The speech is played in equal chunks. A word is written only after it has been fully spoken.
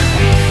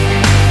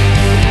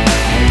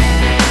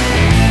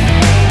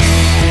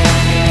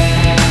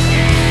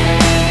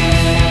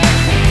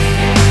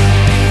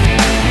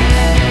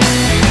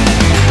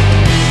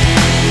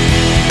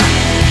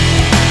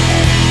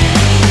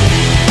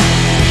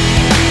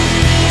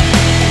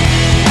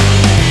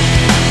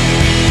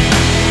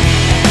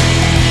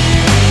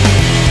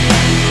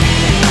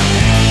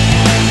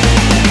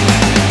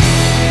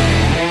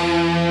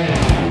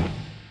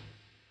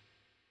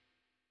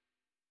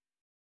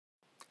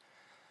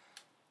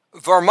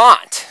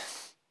Vermont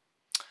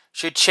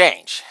should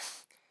change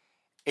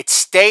its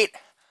state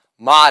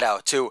motto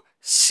to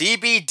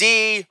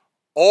CBD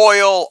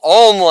oil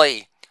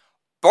only.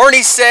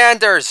 Bernie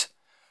Sanders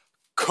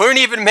couldn't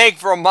even make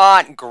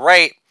Vermont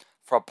great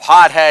for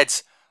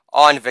potheads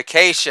on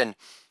vacation.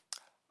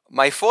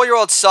 My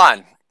 4-year-old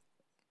son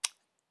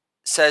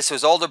says to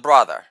his older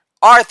brother,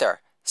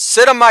 Arthur,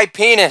 sit on my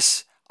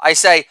penis. I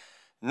say,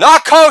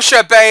 not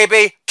kosher,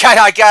 baby. Can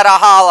I get a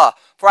holla?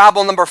 For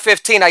album number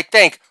 15, I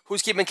think.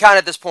 Who's keeping count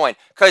at this point?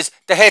 Because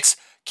the hits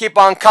keep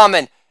on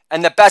coming,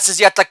 and the best is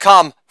yet to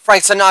come.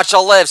 Frank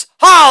Sinatra lives.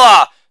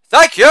 Holla!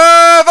 Thank you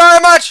very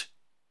much!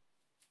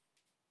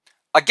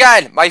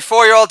 Again, my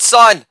 4-year-old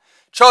son,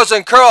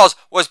 Chosen Curls,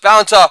 was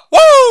bound to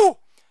woo!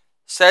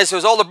 Says to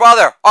his older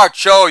brother,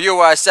 Archo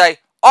USA,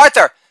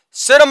 Arthur,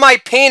 sit on my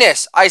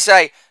penis. I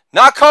say,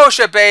 not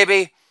kosher,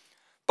 baby.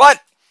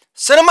 But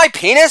sit on my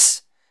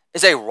penis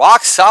is a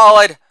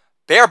rock-solid,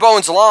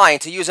 bare-bones line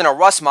to use in a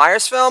Russ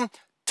Myers film,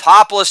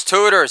 Topless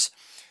Tutors.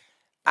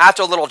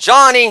 After little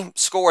Johnny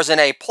scores an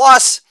A+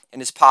 in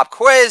his pop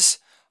quiz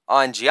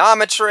on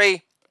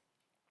geometry,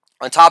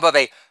 on top of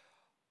a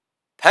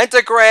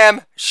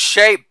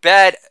pentagram-shaped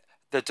bed,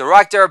 the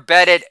director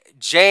bedded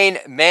Jane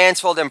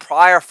Mansfield and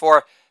Pryor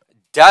for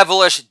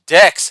devilish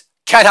dicks.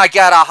 Can I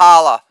get a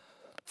holla?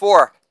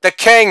 For the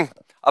king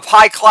of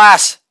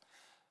high-class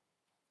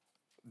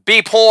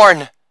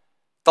B-porn,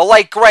 the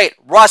late great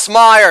Russ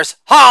Myers.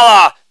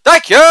 Holla!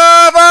 Thank you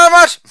very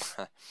much!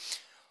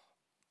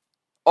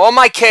 All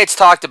my kids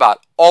talked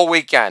about all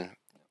weekend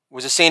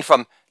was a scene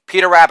from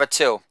Peter Rabbit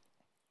 2,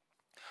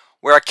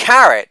 where a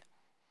carrot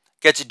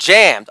gets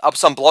jammed up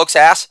some bloke's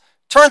ass.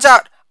 Turns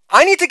out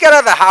I need to get out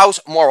of the house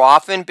more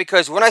often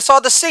because when I saw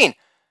the scene,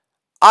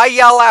 I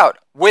yell out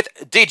with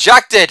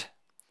dejected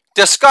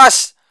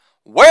disgust,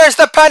 where's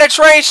the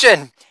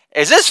penetration?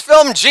 Is this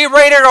film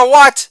G-rated or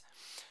what?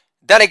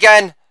 Then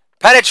again,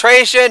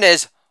 penetration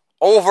is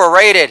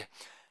overrated.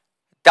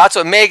 That's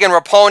what Megan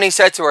Rapone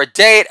said to her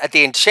date at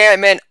the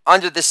Enchantment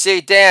Under the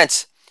Sea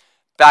dance.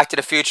 Back to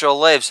the Future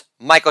lives.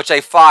 Michael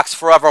J. Fox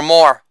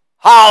forevermore.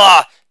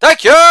 Holla!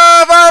 Thank you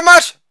very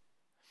much!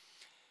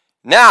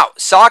 Now,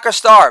 soccer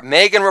star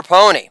Megan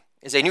Rapone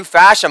is a new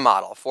fashion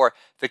model for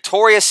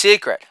Victoria's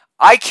Secret.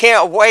 I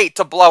can't wait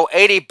to blow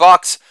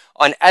 $80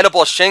 on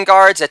edible shin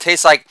guards that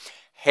taste like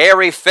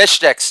hairy fish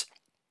sticks.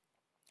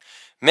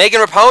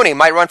 Megan Rapone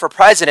might run for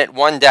president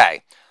one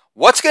day.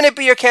 What's going to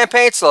be your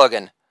campaign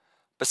slogan?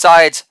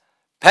 Besides,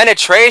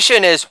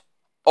 penetration is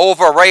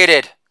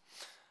overrated.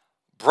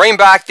 Bring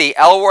back the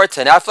L word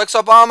to Netflix,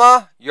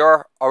 Obama.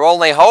 You're our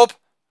only hope.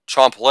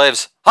 Trump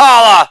lives.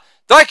 Holla!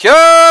 Thank you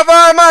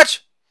very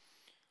much!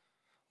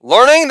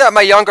 Learning that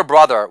my younger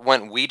brother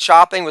went weed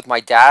shopping with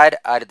my dad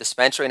at a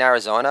dispensary in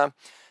Arizona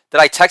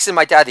that I texted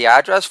my dad the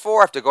address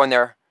for after going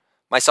there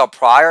myself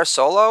prior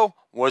solo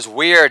was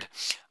weird.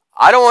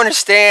 I don't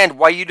understand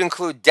why you'd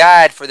include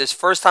dad for this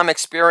first-time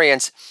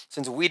experience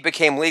since weed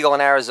became legal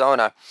in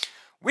Arizona.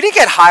 We didn't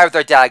get high with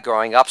our dad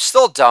growing up.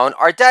 Still don't.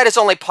 Our dad has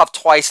only puffed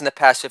twice in the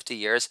past 50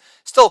 years.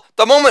 Still,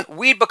 the moment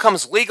weed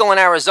becomes legal in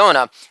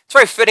Arizona, it's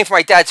very fitting for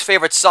my dad's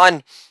favorite son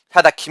to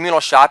have that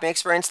communal shopping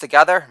experience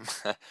together.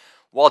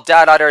 While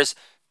dad utters,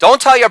 don't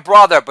tell your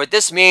brother, but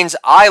this means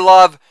I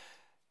love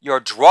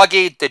your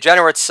druggy,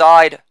 degenerate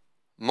side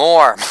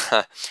more.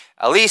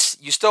 At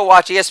least you still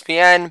watch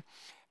ESPN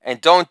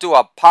and don't do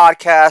a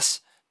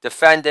podcast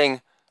defending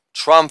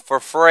Trump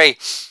for free.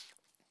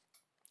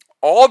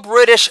 All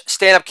British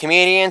stand-up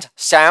comedians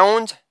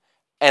sound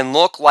and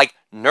look like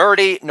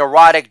nerdy,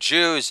 neurotic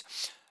Jews,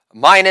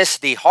 minus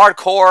the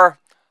hardcore,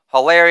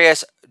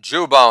 hilarious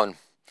Jewbone.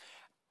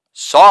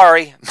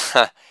 Sorry.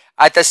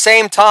 At the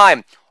same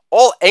time,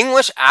 all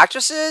English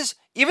actresses,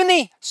 even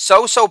the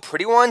so-so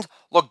pretty ones,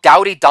 look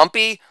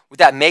dowdy-dumpy with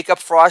that makeup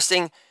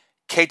frosting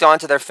caked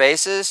onto their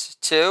faces,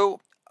 too.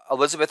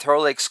 Elizabeth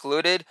Hurley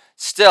excluded.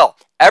 Still,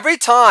 every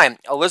time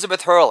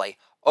Elizabeth Hurley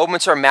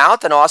opens her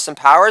mouth in Austin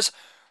Powers,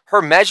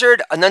 her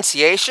measured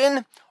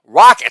enunciation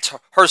rockets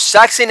her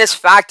sexiness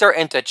factor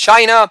into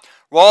China,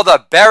 where all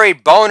the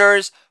buried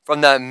boners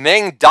from the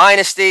Ming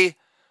Dynasty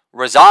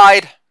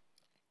reside.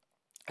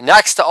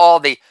 Next to all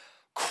the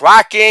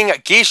cracking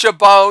geisha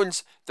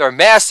bones their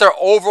master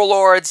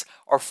overlords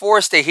are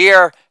forced to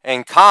hear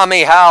in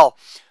commie hell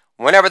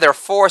whenever they're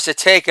forced to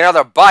take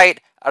another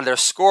bite out of their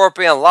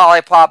scorpion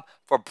lollipop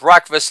for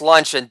breakfast,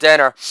 lunch, and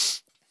dinner.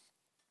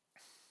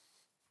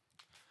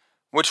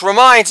 Which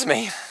reminds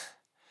me,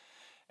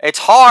 it's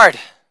hard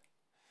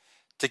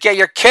to get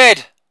your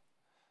kid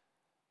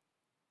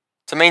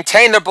to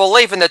maintain their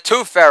belief in the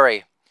Tooth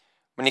Fairy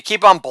when you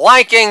keep on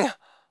blanking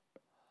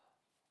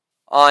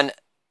on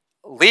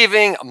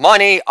leaving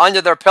money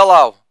under their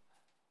pillow.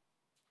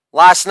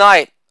 Last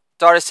night,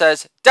 daughter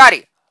says,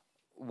 Daddy,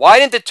 why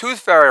didn't the Tooth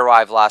Fairy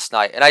arrive last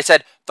night? And I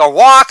said, The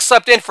Rock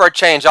slept in for a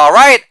change, all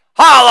right?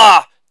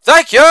 Holla!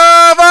 Thank you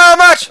very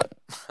much!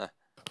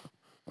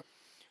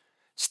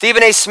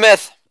 Stephen A.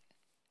 Smith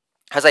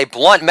has a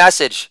blunt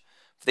message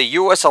for the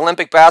U.S.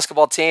 Olympic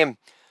basketball team.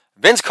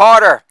 Vince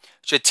Carter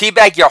should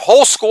teabag your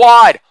whole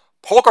squad,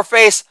 poker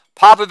face,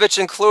 Popovich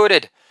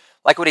included,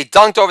 like when he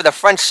dunked over the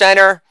French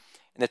center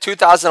in the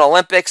 2000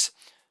 Olympics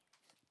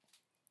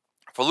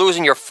for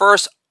losing your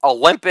first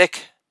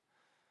Olympic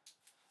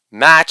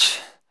match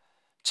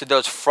to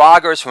those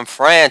froggers from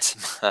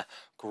France.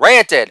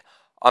 Granted,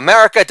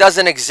 America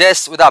doesn't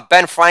exist without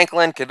Ben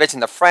Franklin convincing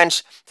the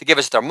French to give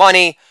us their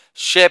money,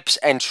 ships,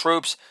 and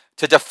troops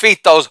to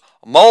defeat those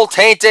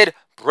mole-tainted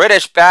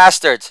British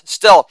bastards.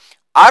 Still,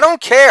 I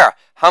don't care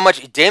how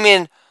much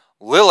Damian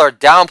Lillard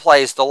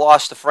downplays the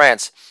loss to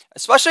France,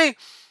 especially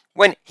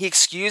when he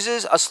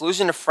excuses us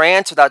losing to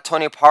France without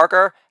Tony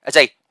Parker as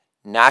a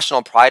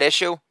national pride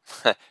issue.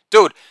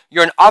 Dude,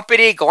 you're an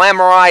uppity,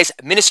 glamorized,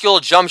 minuscule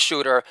jump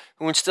shooter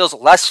who instills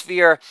less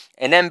fear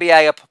in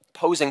NBA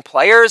opposing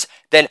players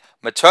than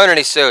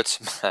maternity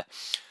suits,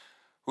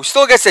 who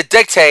still gets to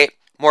dictate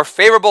more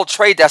favorable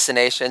trade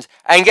destinations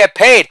and get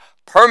paid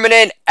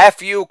permanent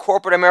FU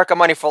corporate America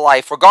money for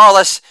life,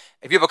 regardless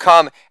if you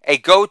become a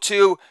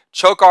go-to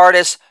choke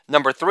artist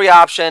number 3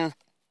 option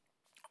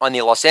on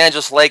the Los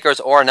Angeles Lakers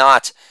or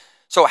not.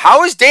 So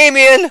how is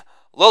Damian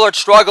Lillard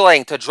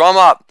struggling to drum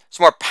up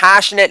some more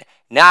passionate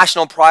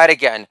national pride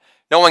again,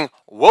 knowing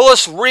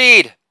Willis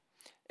Reed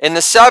in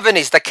the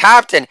 70s, the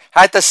captain,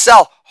 had to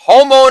sell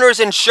homeowners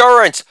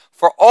insurance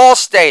for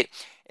Allstate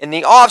in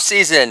the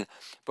offseason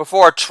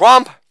before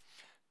Trump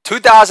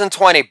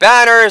 2020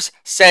 banners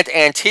sent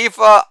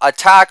Antifa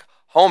attack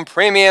home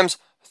premiums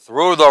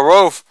through the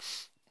roof?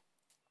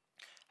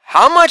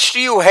 How much do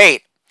you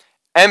hate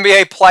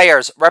NBA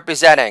players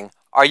representing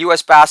our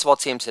U.S. basketball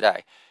team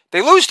today?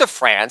 They lose to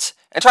France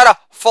and try to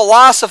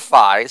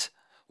philosophize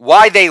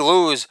why they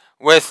lose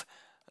with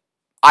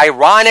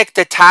ironic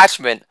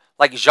detachment,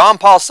 like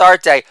Jean-Paul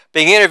Sartre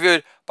being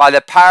interviewed by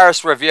the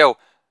Paris Review.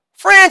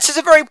 France is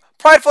a very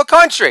prideful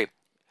country.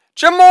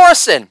 Jim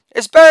Morrison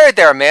is buried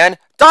there, man.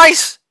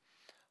 Dice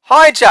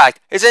hijacked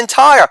his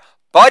entire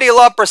Buddy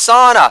Love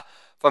persona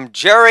from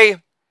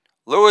Jerry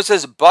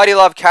Lewis's Buddy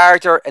Love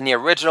character in the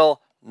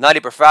original Nutty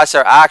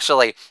Professor.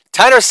 Actually,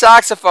 tenor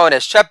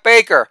saxophonist Chet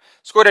Baker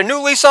scored a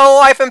new lease on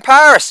life in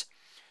Paris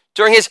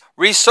during his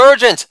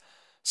resurgent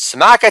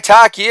Smack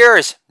Attack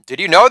years. Did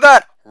you know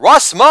that?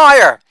 Russ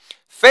Meyer,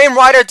 famed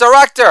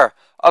writer-director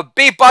of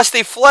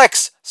beat-busty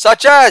flicks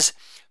such as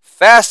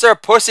Faster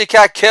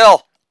Pussycat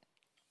Kill,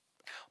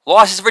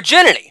 lost his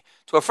virginity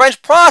to a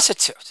French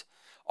prostitute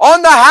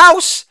on the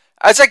house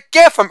as a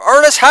gift from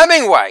Ernest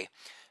Hemingway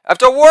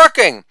after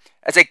working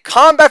as a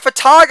combat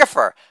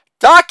photographer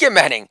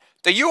documenting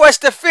the U.S.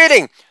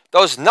 defeating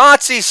those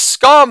Nazi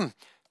scum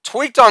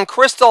tweaked on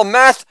crystal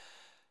meth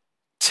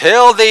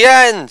till the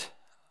end.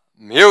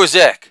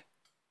 Music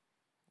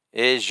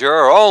is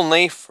your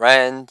only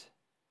friend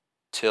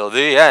till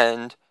the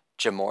end.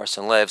 Jim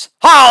Morrison lives.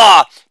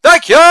 Holla!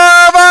 Thank you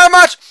very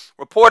much!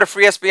 Reporter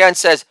for ESPN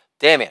says,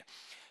 Damien,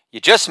 you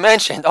just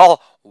mentioned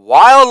all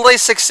wildly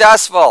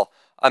successful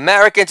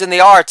Americans in the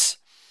arts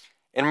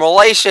in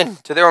relation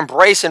to their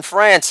embrace in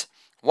France.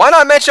 Why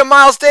not mention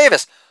Miles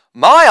Davis?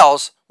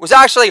 Miles was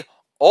actually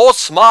all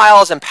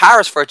smiles in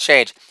Paris for a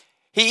change.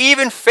 He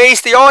even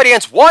faced the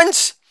audience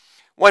once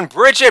when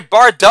Brigitte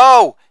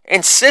Bardot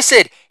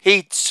insisted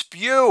he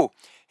spew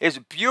his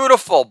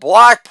beautiful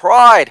black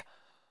pride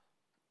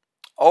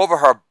over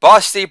her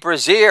busty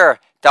brassiere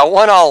that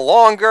went on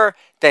longer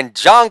than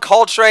John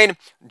Coltrane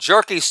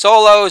jerky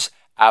solos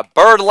at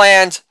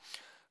Birdland,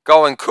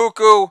 going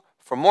cuckoo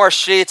for more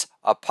sheets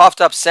of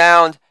puffed up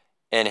sound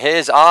in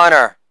his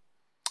honor.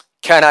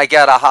 Can I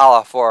get a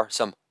holla for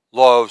some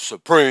Love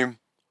Supreme?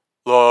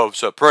 Love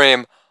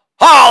Supreme.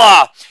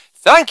 Holla!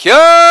 Thank you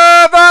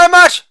very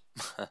much!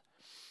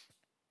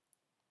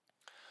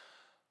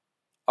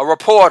 A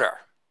reporter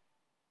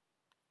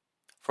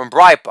from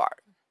Breitbart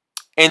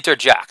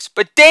interjects,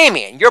 but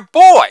Damien, your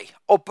boy,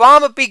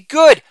 Obama be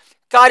good,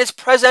 got his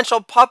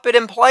presidential puppet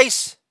in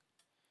place.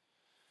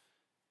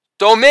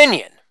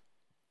 Dominion,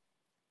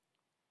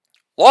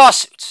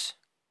 lawsuits,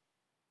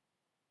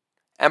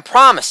 and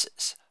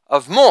promises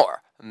of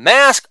more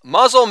mask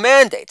muzzle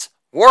mandates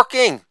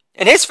working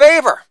in his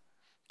favor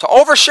to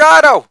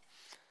overshadow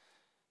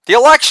the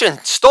election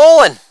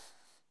stolen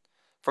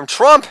from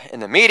Trump in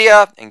the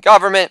media and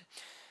government.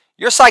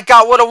 Your side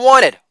got what it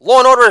wanted. Law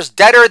and Order is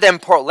deader than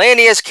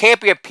Portlandia's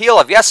campy appeal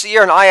of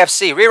yesteryear and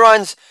IFC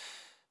reruns.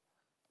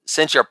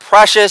 Since your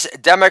precious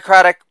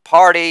Democratic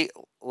Party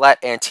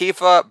let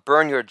Antifa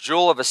burn your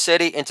jewel of a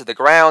city into the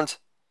ground,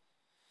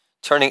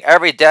 turning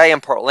every day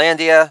in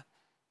Portlandia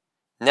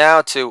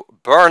now to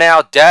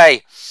burnout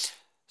day.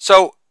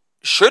 So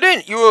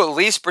shouldn't you at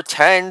least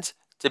pretend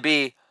to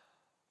be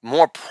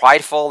more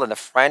prideful than the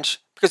French?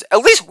 Because at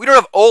least we don't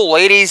have old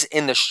ladies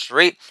in the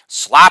street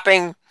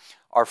slapping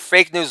our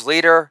fake news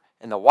leader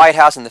in the White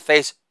House in the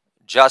face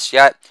just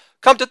yet.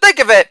 Come to think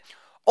of it,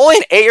 only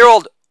an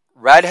 8-year-old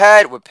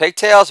redhead with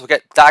pigtails will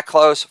get that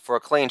close for a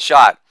clean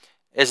shot.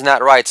 Isn't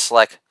that right,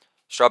 Slick?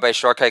 Strawberry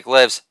Shortcake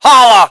lives.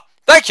 Holla!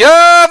 Thank you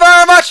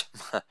very much!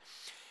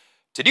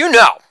 Did you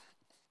know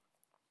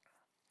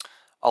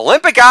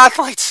Olympic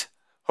athletes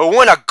who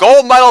win a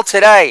gold medal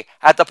today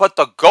had to put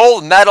the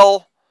gold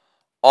medal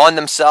on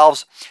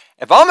themselves?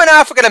 If I'm an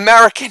African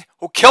American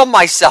who killed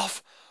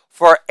myself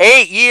for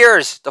 8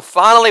 years to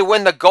finally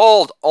win the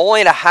gold,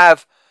 only to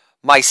have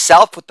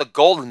myself with the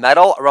gold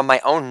medal around my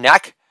own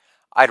neck,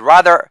 I'd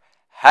rather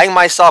hang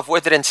myself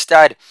with it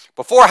instead.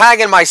 Before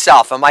hanging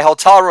myself in my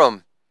hotel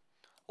room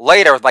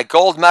later with my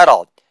gold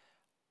medal,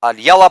 I'd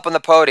yell up on the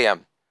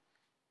podium,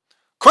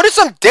 couldn't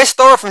some disc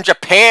thrower from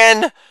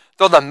Japan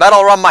throw the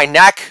medal around my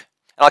neck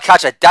and I'll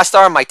catch a Death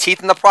Star in my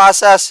teeth in the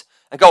process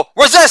and go,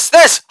 resist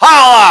this,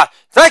 holla,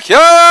 thank you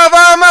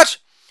very much.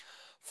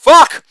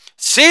 Fuck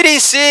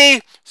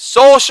CDC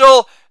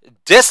social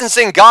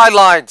distancing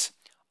guidelines.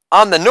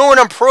 I'm the new and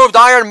improved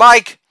Iron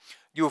Mike.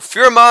 You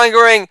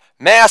fear-mongering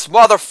mass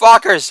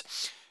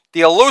motherfuckers.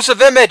 The elusive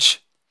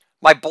image,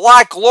 my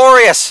black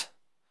glorious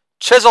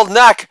chiseled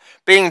neck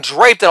being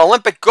draped in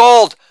Olympic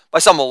gold by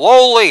some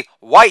lowly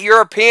white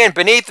European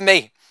beneath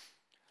me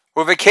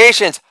who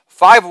vacations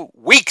 5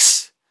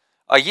 weeks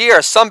a year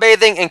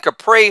sunbathing in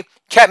Capri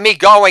kept me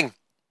going.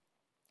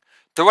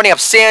 Through running up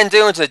sand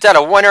dunes in the dead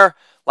of winter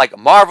like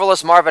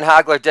marvelous Marvin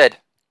Hagler did.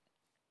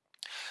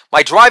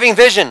 My driving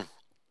vision,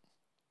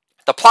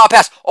 the plow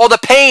past all the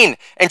pain,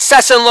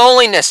 incessant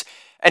loneliness,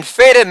 and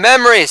faded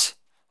memories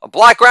of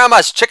Black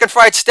Grandma's chicken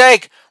fried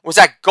steak was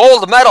that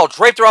gold medal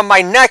draped around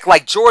my neck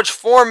like George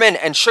Foreman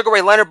and Sugar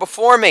Ray Leonard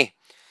before me.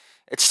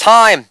 It's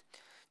time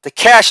to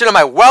cash in on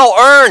my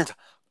well-earned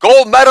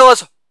gold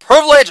medalist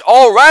privilege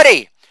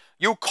already.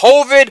 You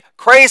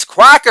COVID-crazed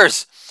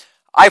crackers.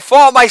 I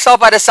fought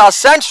myself out of South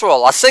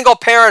Central, a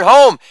single-parent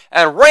home,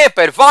 and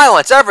rampant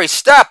violence every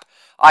step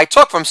I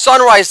took from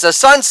sunrise to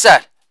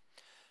sunset.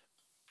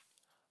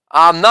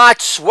 I'm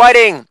not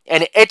sweating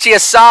an itchy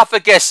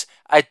esophagus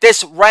at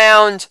this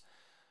round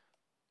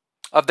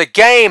of the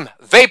game.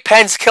 Vape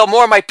pens kill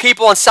more of my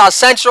people in South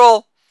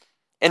Central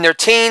in their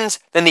teens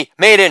than the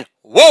made in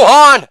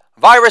Wuhan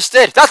virus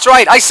did. That's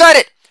right, I said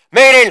it.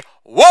 Made in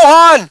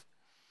Wuhan.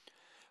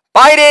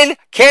 Biden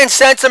can't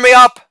censor me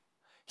up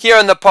here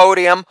on the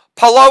podium.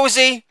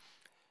 Pelosi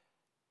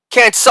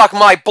can't suck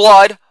my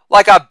blood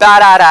like a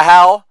bat out of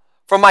hell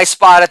from my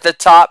spot at the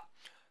top.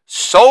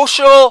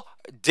 Social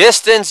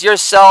distance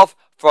yourself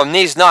from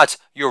these nuts,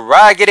 you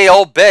raggedy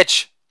old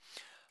bitch.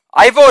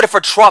 I voted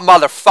for Trump,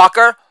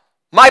 motherfucker.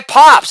 My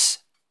pops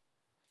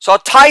saw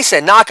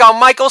Tyson knock out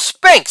Michael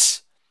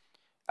Spinks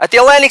at the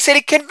Atlantic City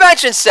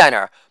Convention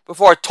Center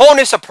before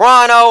Tony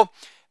Soprano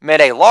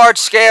made a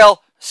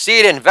large-scale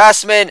seed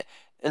investment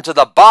into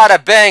the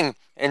Bada Bing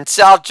in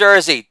South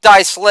Jersey.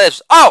 Dice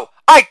lives. Oh,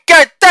 I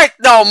can't think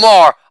no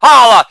more.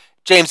 Holla,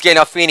 James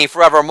Gandolfini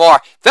forevermore.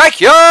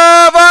 Thank you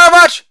very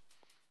much.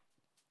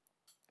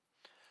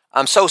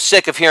 I'm so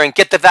sick of hearing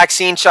get the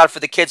vaccine shot for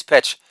the kids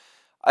pitch,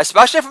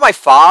 especially for my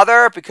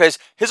father, because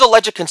his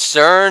alleged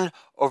concern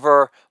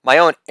over my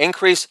own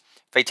increased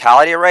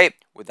fatality rate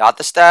without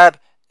the stab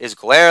is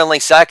glaringly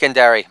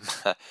secondary.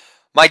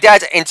 My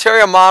dad's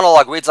interior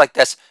monologue reads like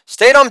this.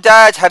 Stay-at-home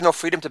dads have no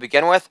freedom to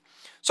begin with.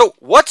 So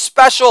what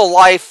special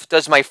life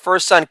does my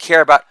first son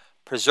care about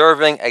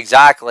preserving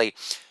exactly?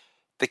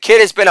 The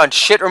kid has been on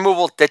shit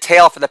removal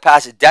detail for the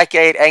past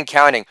decade and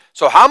counting.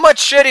 So how much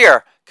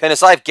shittier can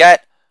his life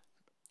get?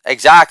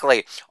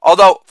 Exactly.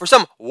 Although, for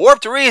some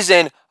warped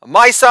reason,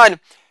 my son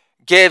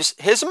gives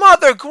his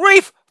mother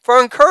grief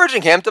for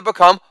encouraging him to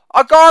become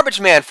a garbage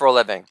man for a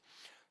living.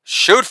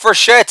 Shoot for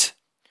shit,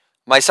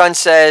 my son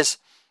says,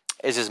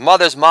 is his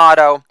mother's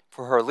motto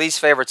for her least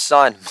favorite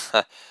son.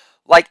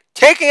 Like,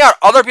 taking out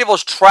other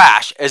people's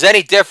trash is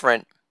any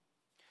different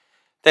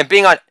than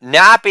being on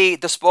nappy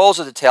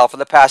disposal detail for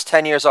the past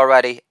 10 years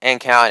already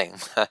and counting.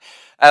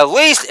 At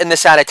least in the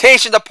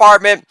sanitation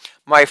department,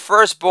 my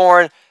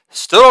firstborn,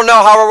 still don't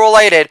know how we're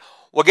related,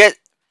 will get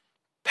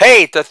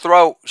paid to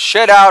throw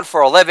shit out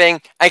for a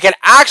living and can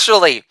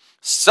actually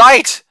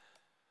cite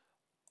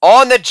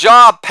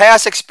on-the-job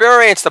past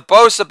experience to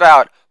boast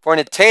about for an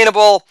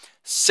attainable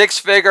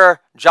six-figure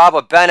job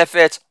of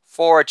benefits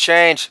for a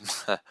change.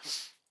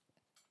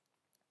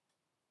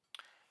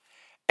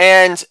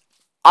 And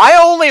I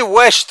only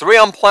wish 3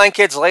 unplanned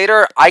kids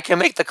later I can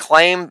make the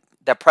claim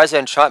that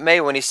President Trump made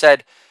when he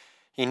said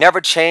he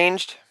never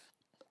changed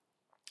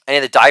any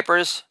of the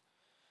diapers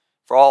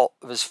for all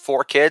of his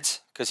 4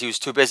 kids because he was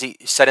too busy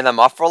setting them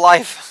up for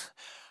life.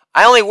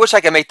 I only wish I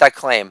could make that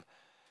claim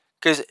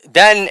because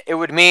then it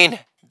would mean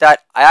that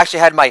I actually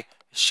had my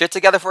shit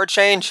together for a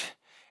change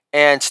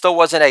and still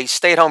wasn't a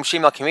stay-at-home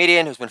female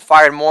comedian who's been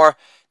fired more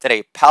than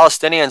a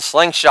Palestinian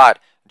slingshot.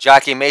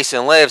 Jackie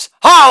Mason lives.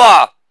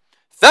 Holla!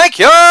 Thank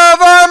you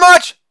very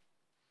much!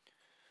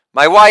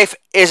 My wife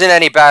isn't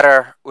any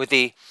better with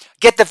the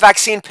get the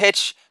vaccine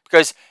pitch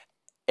because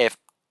if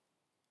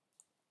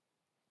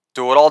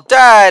do it all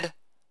dad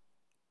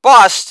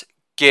bust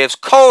gives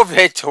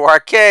COVID to our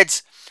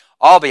kids,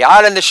 I'll be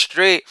out in the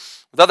street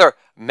with other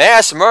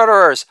mass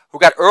murderers who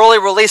got early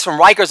release from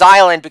Rikers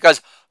Island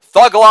because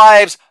thug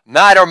lives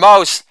matter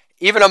most,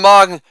 even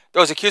among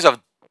those accused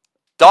of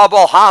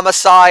double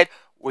homicide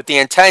with the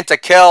intent to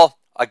kill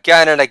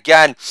again and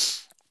again.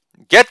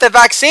 Get the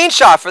vaccine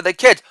shot for the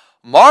kids.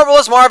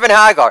 Marvelous Marvin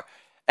Hagler.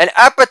 An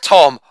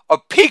epitome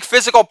of peak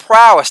physical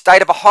prowess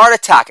died of a heart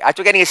attack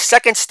after getting his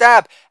second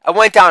stab and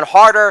went down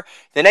harder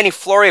than any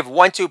flurry of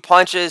 1-2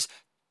 punches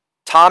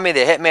Tommy the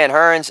Hitman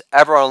Hearns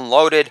ever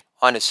unloaded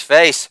on his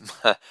face.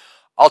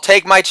 I'll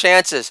take my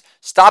chances.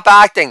 Stop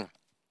acting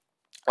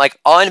like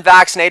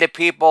unvaccinated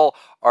people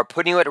are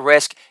putting you at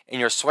risk in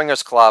your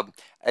swingers club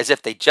as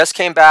if they just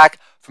came back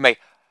from a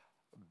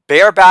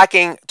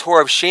barebacking tour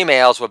of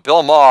shemales with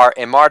Bill Maher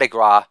in Mardi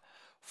Gras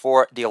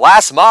for the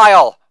last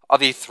mile of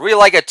the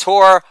three-legged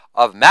tour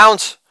of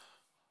Mount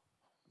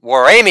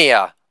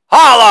Warmia.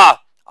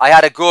 Holla! I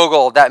had to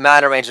Google that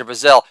mountain range in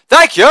Brazil.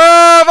 Thank you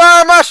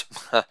very much!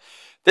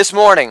 This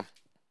morning,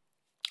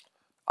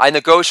 I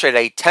negotiated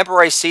a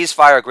temporary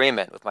ceasefire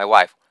agreement with my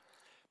wife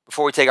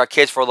before we take our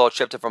kids for a little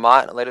trip to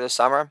Vermont later this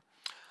summer.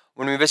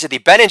 When we visit the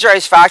Ben &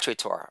 Jerry's factory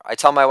tour, I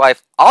tell my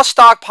wife, I'll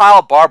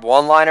stockpile barbed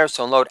one-liners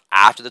to unload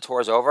after the tour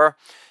is over.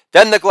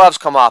 Then the gloves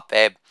come off,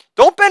 babe.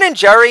 Don't Ben &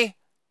 Jerry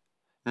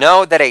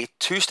know that a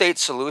two-state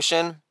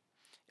solution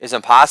is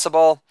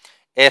impossible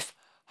if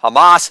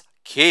Hamas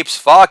keeps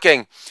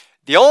fucking?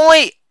 The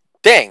only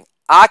thing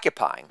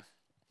occupying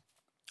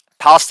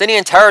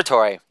Palestinian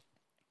territory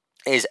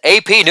is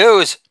AP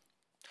News.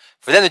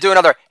 For them to do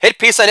another hit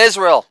piece on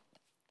Israel,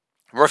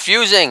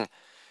 refusing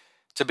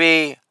to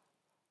be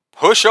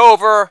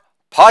pushover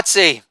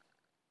putsy.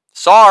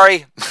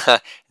 Sorry.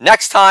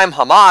 Next time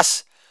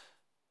Hamas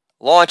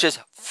launches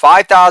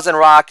 5,000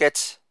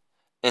 rockets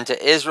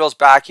into Israel's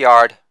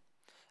backyard,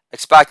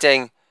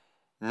 expecting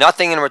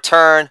nothing in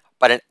return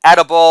but an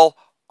edible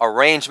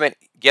arrangement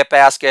gift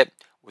basket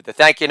with a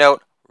thank you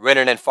note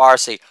written in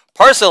Farsi.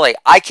 Personally,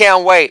 I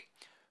can't wait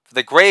for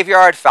the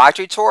Graveyard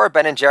Factory Tour of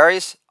Ben &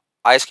 Jerry's.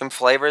 Ice cream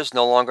flavors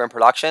no longer in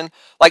production.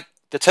 Like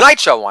the Tonight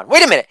Show one.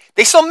 Wait a minute.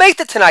 They still make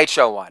the Tonight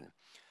Show one.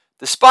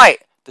 Despite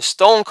the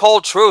stone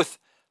cold truth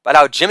about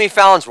how Jimmy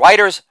Fallon's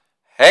writers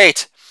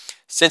hate,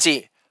 since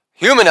he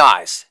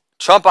humanized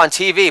Trump on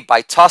TV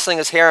by tussling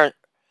his hair,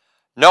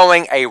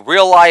 knowing a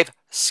real-life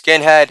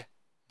skinhead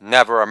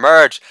never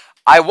emerged.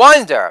 I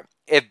wonder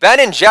if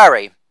Ben &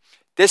 Jerry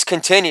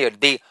discontinued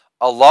the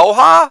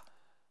Aloha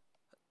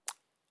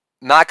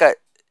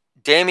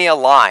Macadamia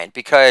line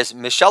because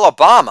Michelle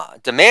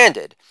Obama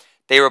demanded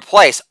they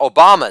replace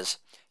Obama's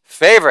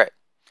favorite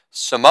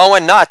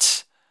Samoan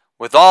nuts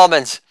with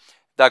almonds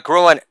that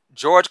grew on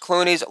George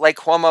Clooney's Lake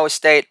Como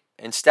estate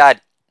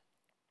instead,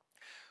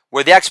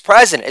 where the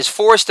ex-president is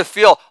forced to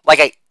feel like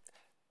a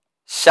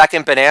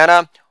second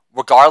banana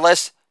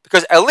regardless,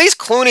 because at least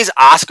Clooney's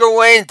Oscar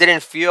win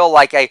didn't feel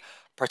like a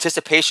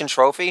participation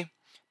trophy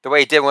the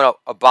way it did when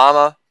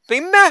Obama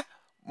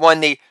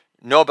won the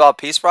Nobel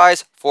Peace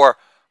Prize for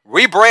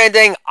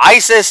rebranding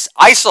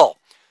ISIL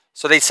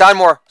so they sound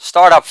more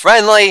startup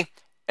friendly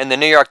in the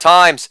New York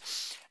Times.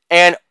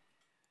 And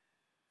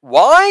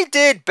why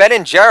did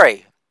Ben &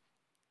 Jerry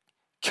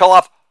kill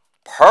off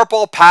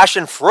purple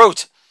passion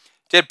fruit?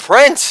 Did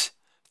Prince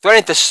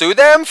threaten to sue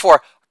them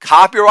for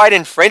copyright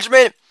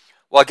infringement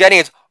while getting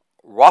its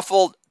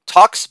ruffled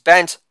tux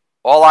bent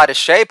all out of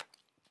shape?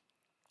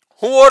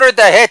 Who ordered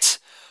the hits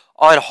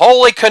on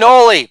Holy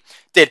Cannoli?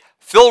 Did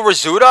Phil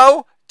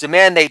Rizzuto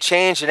demand they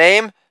change the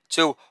name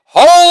to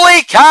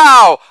Holy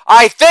Cow?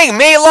 I think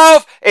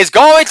Meatloaf is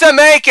going to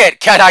make it.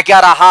 Can I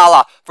get a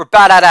holla for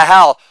Bat Out of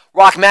Hell?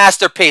 Rock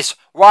masterpiece.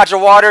 Roger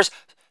Waters,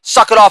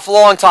 suck it off a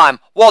long time.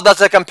 Well,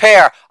 does it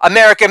compare?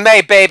 American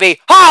made, baby.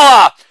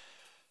 Holla!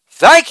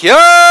 Thank you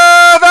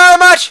very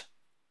much.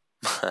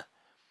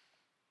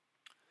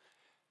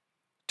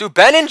 Do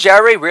Ben &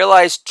 Jerry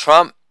realize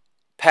Trump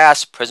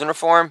passed prison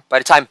reform by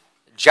the time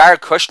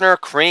Jared Kushner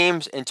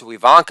creams into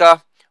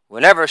Ivanka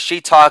whenever she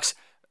talks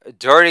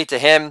dirty to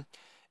him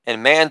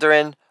in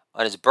Mandarin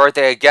on his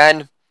birthday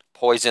again?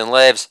 Poison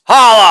lives.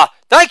 Holla!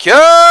 Thank you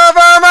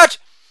very much.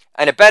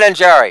 And at Ben &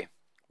 Jerry,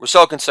 we're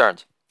so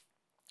concerned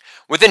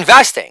with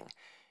investing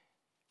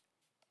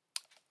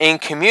in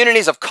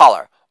communities of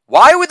color.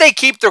 Why would they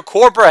keep their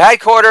corporate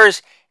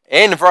headquarters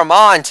in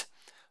Vermont?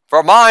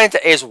 Vermont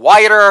is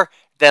whiter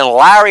than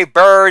Larry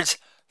Bird's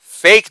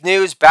fake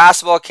news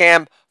basketball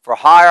camp for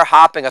hire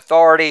hopping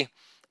authority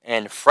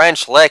in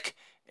French Lick,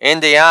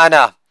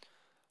 Indiana.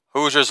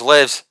 Hoosiers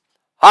lives.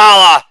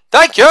 Holla!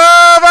 Thank you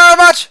very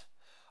much.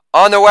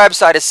 On their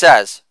website it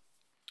says,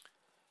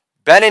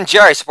 Ben &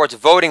 Jerry supports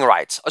voting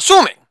rights,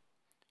 assuming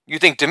you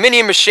think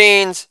Dominion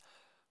machines,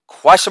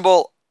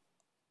 questionable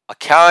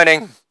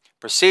accounting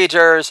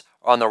procedures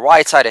are on the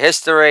right side of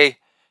history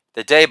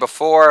the day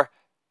before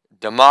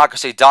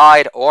democracy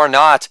died or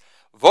not.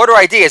 Voter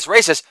ID is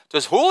racist.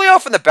 Does Julio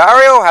from the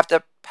barrio have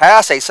to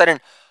pass a sudden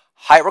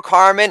height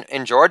requirement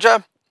in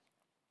Georgia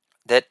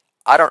that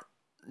I don't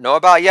know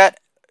about yet?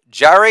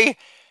 Jerry?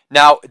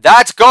 Now,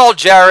 that's gold,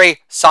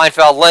 Jerry.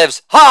 Seinfeld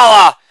lives.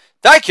 Holla!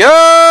 Thank you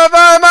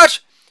very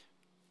much.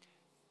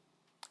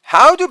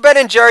 How do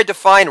Ben & Jerry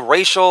define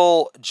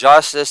racial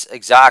justice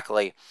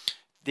exactly?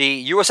 The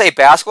USA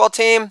basketball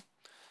team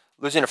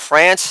losing to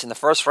France in the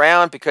first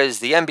round because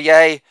the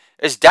NBA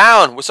is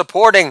down with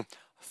supporting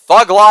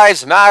Thug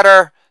Lives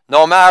Matter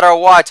no matter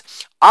what.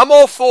 I'm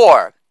all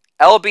for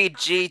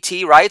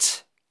LBGT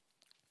rights,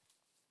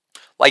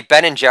 like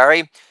Ben and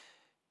Jerry.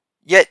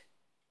 Yet,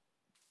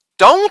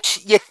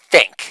 don't you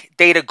think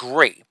they'd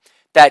agree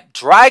that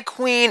drag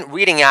queen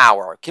reading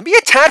hour can be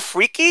a tad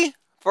freaky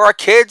for our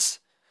kids,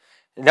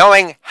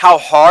 knowing how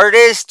hard it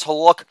is to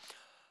look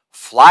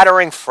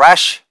flattering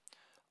fresh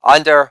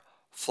under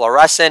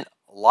fluorescent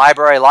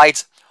library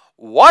lights?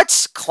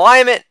 What's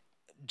climate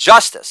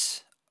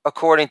justice,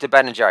 according to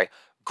Ben and Jerry?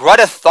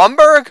 Greta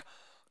Thunberg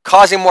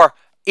causing more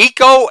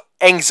eco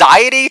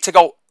anxiety to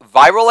go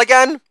viral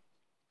again?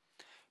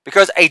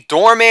 Because a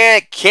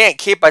doorman can't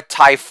keep a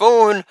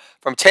typhoon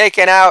from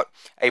taking out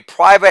a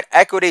private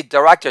equity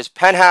director's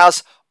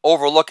penthouse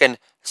overlooking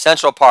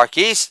Central Park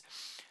East.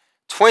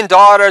 Twin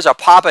daughters are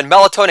popping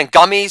melatonin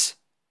gummies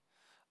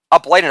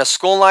up late in a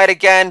school night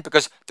again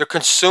because they're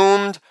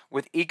consumed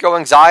with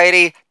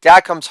eco-anxiety.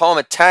 Dad comes home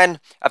at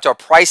 10 after a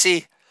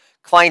pricey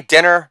client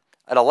dinner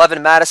at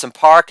 11 Madison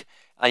Park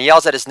and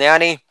yells at his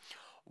nanny.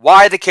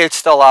 Why are the kids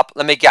still up?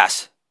 Let me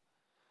guess.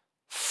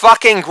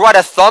 Fucking Greta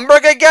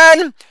Thunberg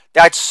again?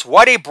 That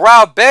sweaty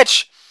brow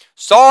bitch.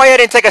 Sorry I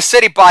didn't take a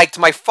city bike to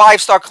my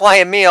 5-star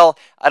client meal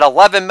at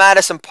 11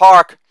 Madison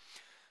Park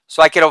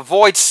so I could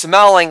avoid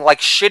smelling like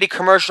shitty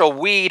commercial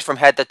weed from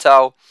head to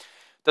toe.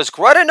 Does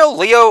Greta know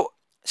Leo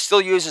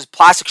still uses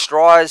plastic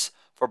straws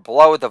for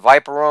below the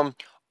Viper Room?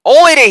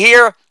 Only to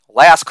hear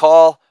last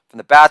call from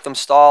the bathroom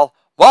stall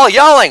while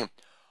yelling,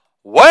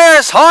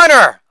 "Where's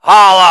Hunter?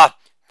 Holla!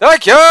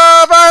 Thank you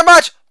very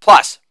much!"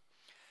 Plus,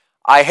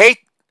 I hate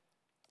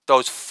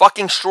those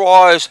fucking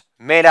straws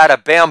made out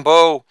of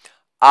bamboo,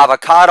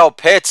 avocado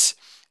pits,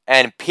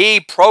 and pea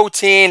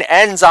protein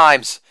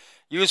enzymes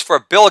used for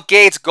Bill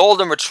Gates'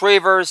 golden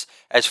retrievers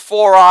as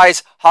Four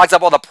Eyes hogs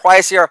up all the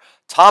pricier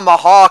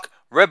tomahawk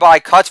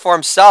ribeye cuts for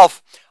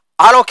himself.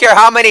 I don't care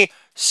how many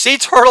sea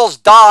turtles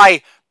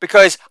die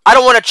because I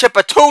don't want to chip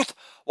a tooth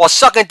while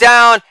sucking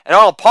down an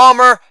Arnold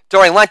Palmer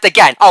during Lent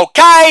again.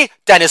 Okay?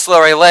 Dennis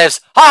Leary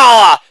lives.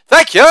 Holla!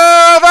 Thank you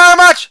very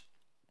much!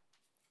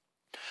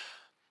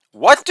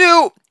 What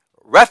do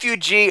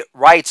refugee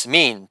rights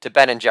mean to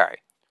Ben and Jerry?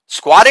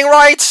 Squatting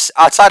rights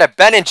outside of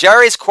Ben and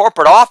Jerry's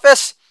corporate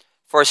office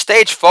for a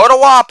stage photo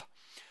op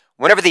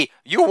whenever the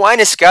UN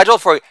is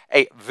scheduled for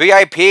a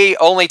VIP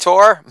only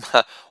tour?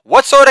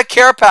 What sort of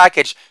care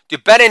package do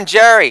Ben and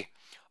Jerry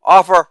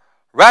offer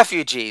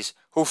refugees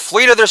who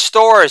flee to their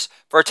stores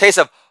for a taste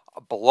of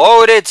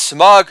bloated,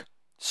 smug,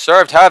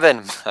 served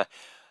heaven?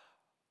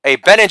 A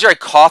Ben and Jerry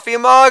coffee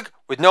mug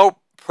with no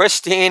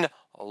pristine,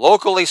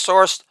 locally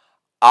sourced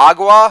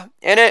agua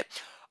in it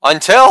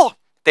until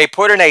they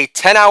put in a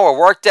 10-hour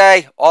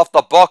workday off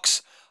the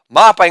books,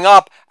 mopping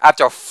up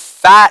after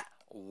fat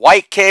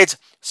white kids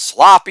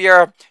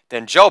sloppier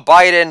than Joe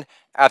Biden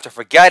after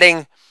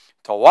forgetting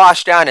to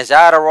wash down his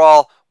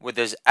Adderall with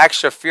his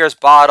extra fierce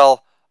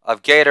bottle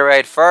of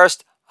Gatorade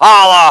first.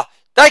 Holla!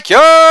 Thank you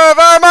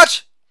very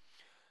much!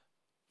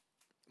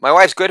 My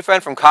wife's good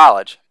friend from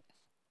college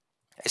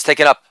is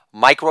taking up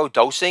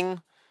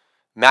micro-dosing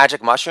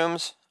magic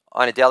mushrooms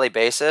on a daily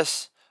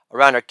basis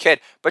around her kid,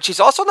 but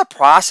she's also in the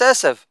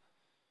process of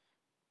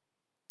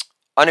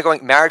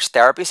undergoing marriage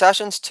therapy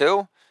sessions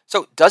too.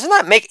 So doesn't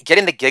that make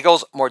getting the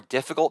giggles more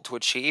difficult to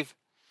achieve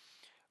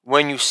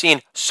when you've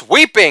seen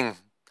sweeping,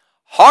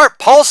 heart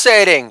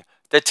pulsating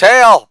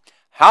detail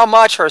how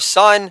much her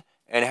son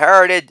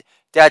inherited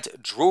Dad's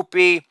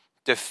droopy,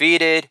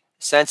 defeated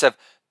sense of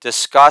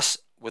disgust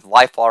with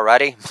life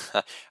already?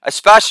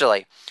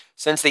 Especially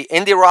since the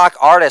indie rock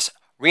artist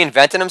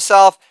reinvented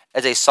himself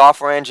as a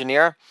software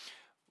engineer,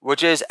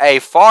 which is a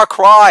far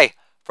cry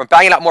from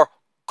banging out more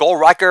gold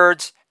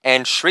records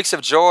and shrieks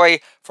of joy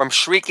from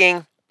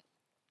shrieking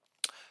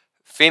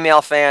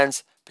female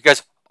fans,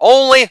 because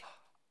only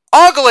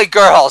ugly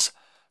girls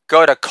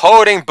go to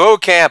coding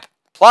boot camp.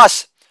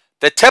 Plus,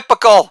 the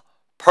typical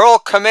Pearl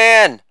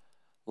Command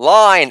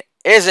line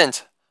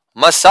isn't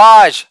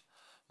massage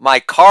my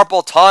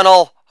carpal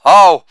tunnel.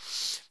 Oh,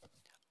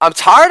 I'm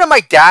tired of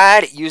my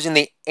dad using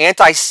the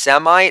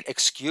anti-Semite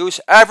excuse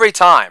every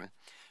time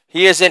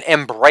he isn't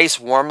embraced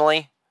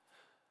warmly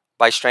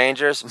by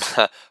strangers.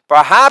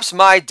 Perhaps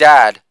my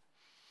dad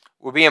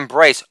would be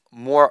embraced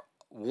more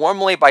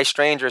warmly by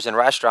strangers in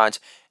restaurants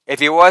if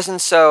he wasn't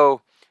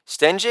so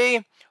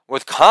stingy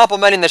with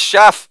complimenting the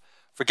chef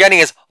for getting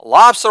his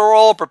lobster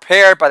roll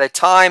prepared by the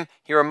time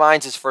he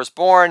reminds his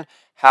firstborn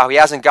how he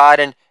hasn't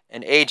gotten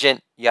an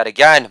agent yet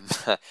again.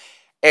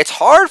 It's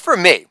hard for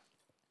me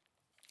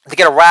to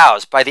get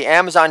aroused by the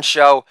Amazon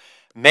show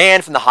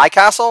Man from the High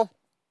Castle.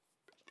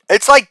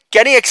 It's like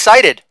getting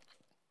excited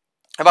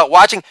about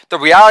watching the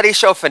reality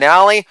show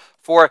finale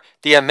for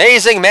The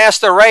Amazing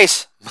Master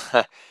Race,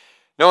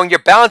 knowing you're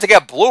bound to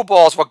get blue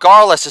balls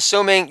regardless,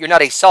 assuming you're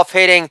not a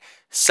self-hating,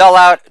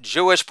 sellout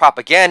Jewish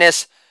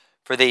propagandist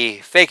for the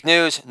fake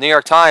news New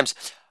York Times.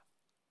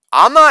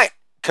 I'm not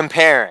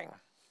comparing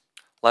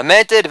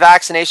lamented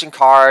vaccination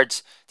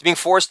cards to being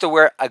forced to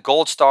wear a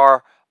gold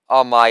star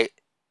on my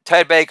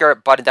Ted Baker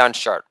button-down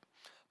shirt.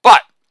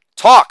 But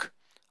talk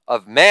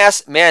of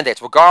mass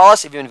mandates,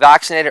 regardless if you've been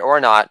vaccinated or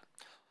not,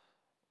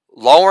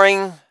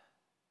 lowering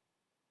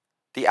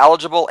the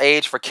eligible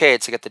age for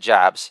kids to get the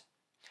jabs,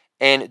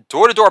 and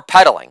door-to-door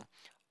peddling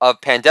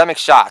of pandemic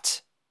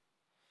shots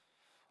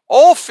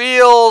all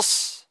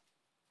feels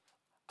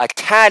a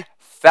tad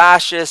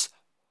fascist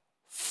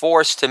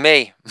force to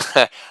me.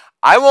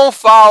 I won't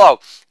follow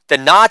the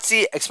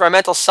Nazi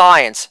experimental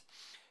science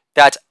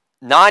that's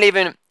not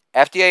even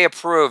FDA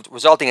approved,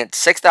 resulting in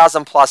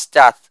 6,000 plus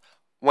deaths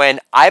when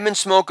I've been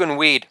smoking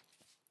weed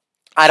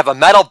out of a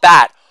metal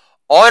bat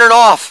on and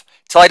off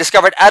till I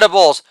discovered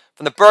edibles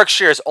from the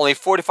Berkshires only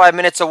 45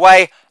 minutes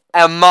away,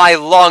 and my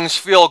lungs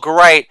feel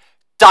great.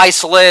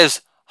 Dice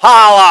lives.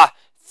 Holla!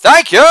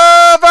 Thank you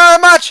very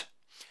much!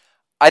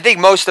 I think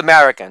most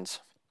Americans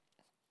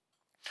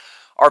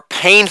are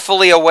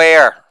painfully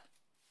aware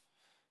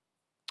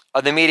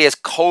of the media's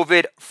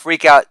COVID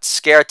freakout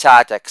scare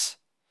tactics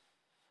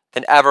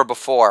than ever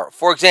before.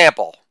 For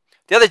example,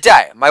 the other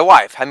day, my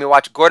wife had me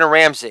watch Gordon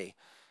Ramsay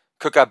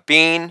cook a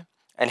bean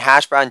and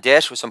hash brown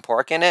dish with some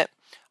pork in it.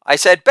 I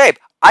said, babe,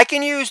 I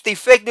can use the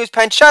fake news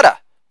pancetta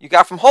you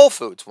got from Whole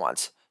Foods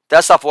once.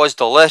 That stuff was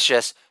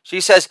delicious. She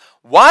says,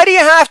 why do you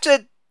have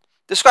to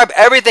describe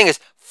everything as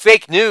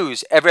fake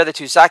news every other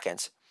 2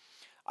 seconds?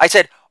 I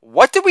said,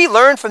 what did we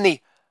learn from the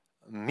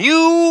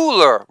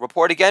Mueller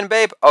report again,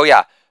 babe? Oh,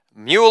 yeah.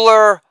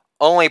 Mueller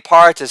only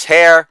parts his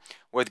hair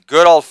with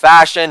good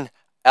old-fashioned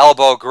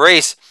elbow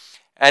grease.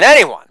 And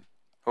anyone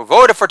who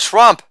voted for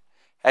Trump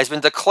has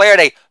been declared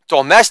a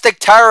domestic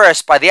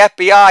terrorist by the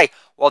FBI,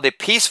 while the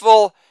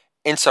peaceful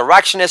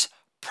insurrectionist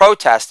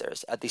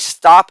protesters at the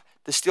Stop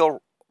the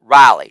Steal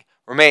rally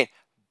remain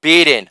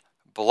beaten,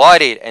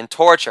 bloodied, and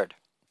tortured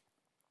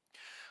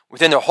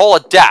within their hole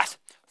of death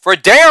for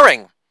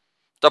daring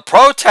the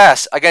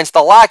protests against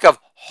the lack of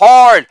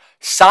hard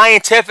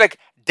scientific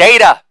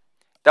data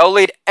that will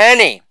lead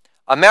any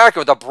American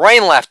with a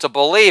brain left to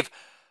believe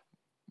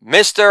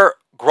Mr.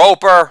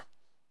 Groper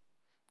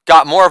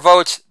got more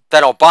votes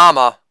than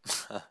Obama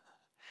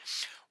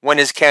when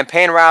his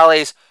campaign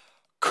rallies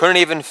couldn't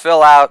even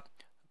fill out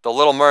the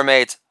Little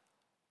Mermaid's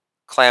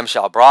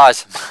clamshell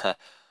bras.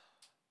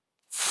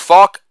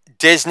 Fuck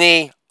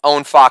Disney,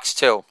 own Fox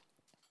 2.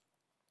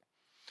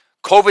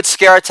 COVID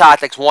scare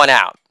tactics won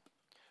out.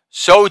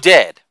 So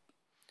did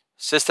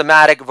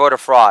systematic voter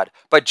fraud.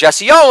 But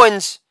Jesse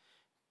Owens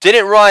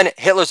didn't run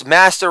Hitler's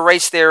master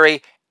race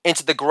theory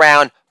into the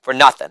ground for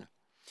nothing.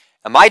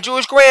 And my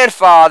Jewish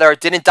grandfather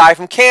didn't die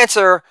from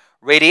cancer,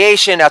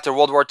 radiation after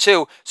World War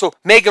II, so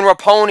Megan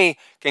Rapinoe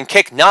can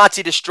kick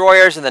Nazi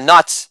destroyers in the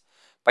nuts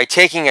by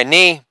taking a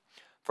knee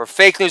for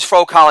fake news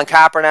fro Colin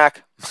Kaepernick,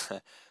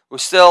 who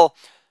still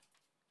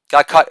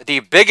got cut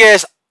the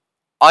biggest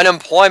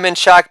unemployment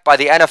check by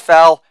the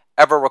NFL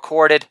ever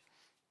recorded.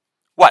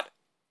 What?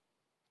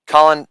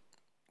 Colin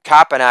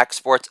Kaepernick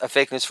sports a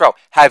fake news fro.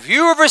 Have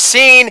you ever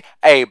seen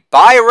a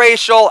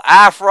biracial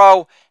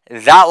afro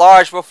that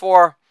large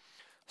before?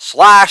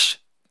 Slash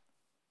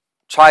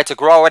tried to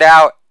grow it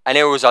out, and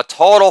it was a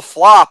total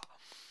flop.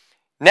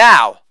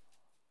 Now,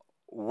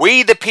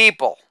 we the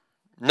people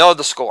know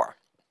the score.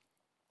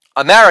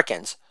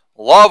 Americans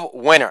love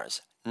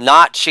winners,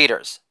 not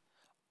cheaters.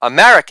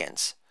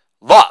 Americans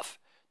love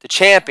the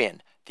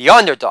champion, the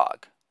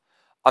underdog.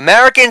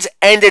 Americans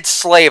ended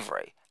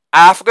slavery.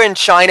 Africa and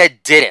China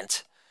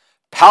didn't.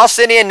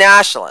 Palestinian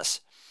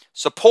nationalists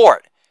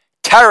support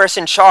terrorists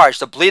in charge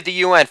to bleed the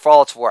UN for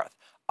all it's worth.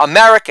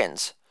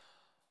 Americans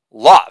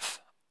love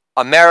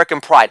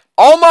American pride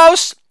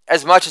almost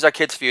as much as our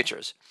kids'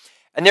 futures.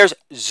 And there's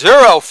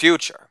zero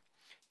future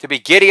to be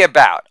giddy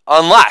about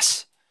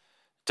unless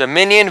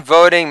Dominion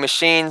voting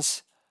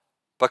machines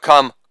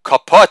become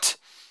kaput,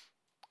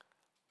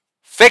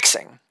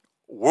 fixing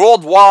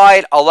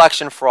worldwide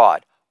election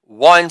fraud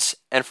once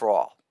and for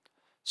all.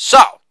 So,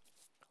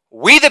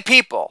 we the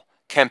people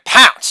can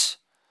pounce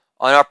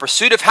on our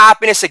pursuit of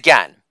happiness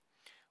again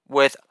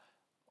with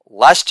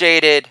less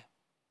jaded,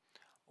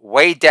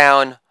 weighed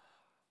down,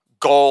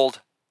 gold,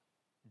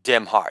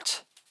 dim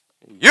hearts.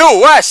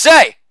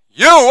 USA!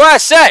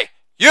 USA!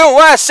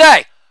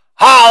 USA!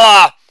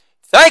 Holla!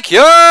 Thank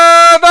you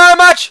very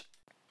much!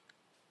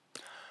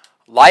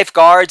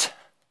 Lifeguards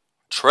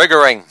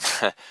triggering.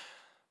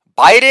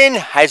 Biden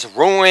has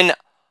ruined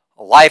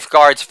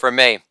lifeguards for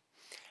me.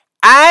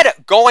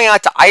 Add going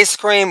out to ice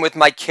cream with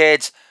my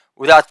kids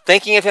without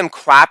thinking of him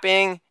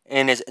crapping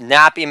in his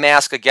nappy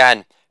mask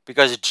again,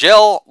 because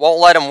Jill won't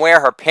let him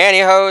wear her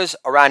pantyhose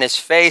around his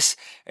face.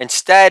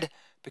 Instead,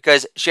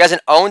 because she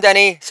hasn't owned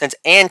any since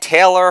Ann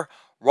Taylor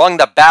rung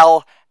the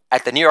bell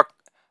at the New York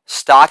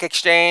Stock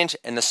Exchange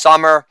in the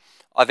summer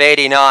of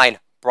 '89.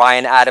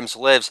 Brian Adams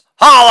lives.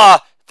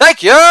 Holla!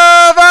 Thank you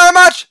very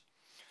much!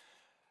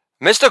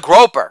 Mr.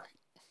 Groper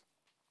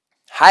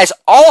has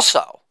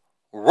also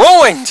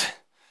ruined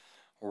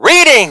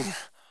reading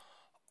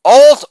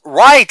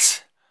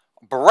alt-right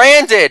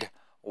branded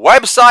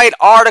website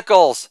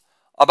articles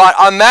about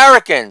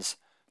Americans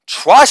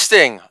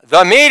trusting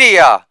the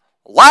media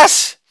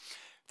less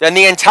than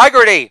the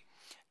integrity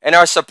in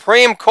our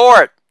Supreme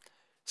Court,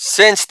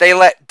 since they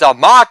let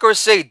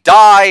democracy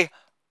die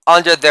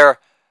under their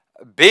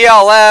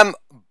BLM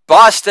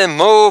bust and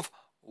move.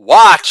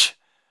 Watch,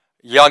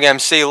 Young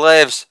MC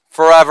lives.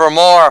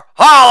 forevermore.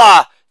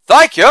 Holla!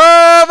 Thank you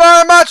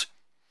very much.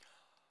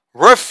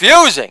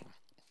 Refusing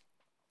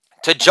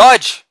to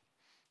judge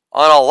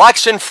on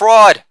election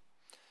fraud,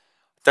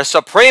 the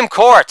Supreme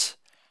Court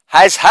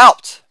has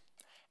helped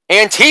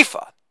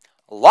Antifa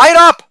light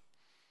up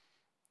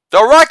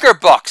the record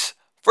books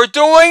for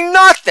doing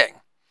nothing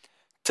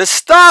to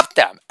stop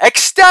them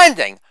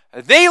extending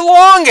the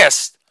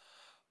longest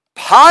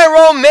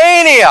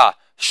pyromania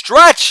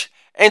stretch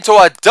into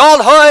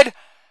adulthood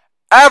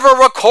ever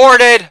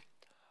recorded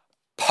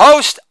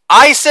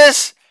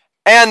post-ISIS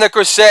and the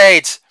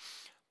Crusades.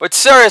 But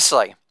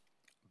seriously,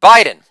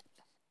 Biden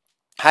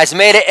has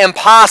made it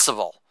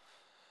impossible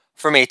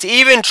for me to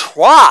even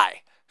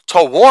try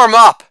to warm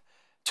up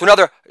to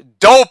another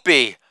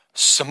dopey,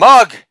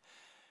 smug,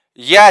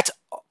 yet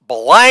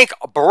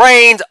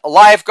blank-brained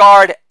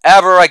lifeguard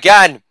ever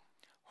again,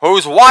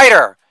 who's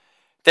whiter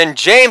than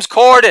James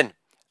Corden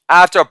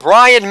after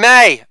Brian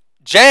May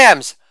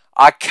jams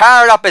a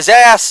carrot up his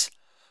ass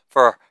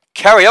for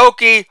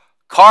karaoke,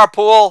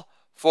 carpool,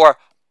 for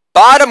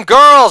bottom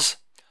girls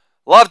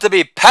love to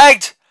be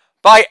pegged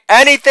by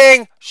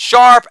anything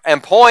sharp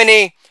and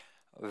pointy,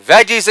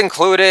 veggies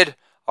included,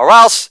 or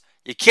else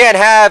you can't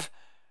have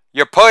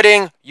your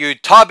pudding, you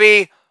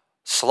tubby,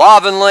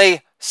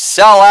 slovenly,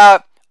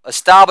 sellout,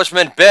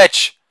 establishment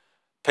bitch.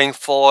 Pink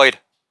Floyd,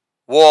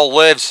 Wall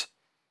lives.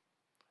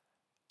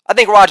 I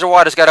think Roger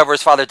Waters got over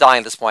his father dying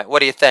at this point. What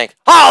do you think?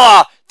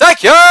 Holla!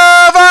 Thank you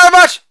very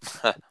much!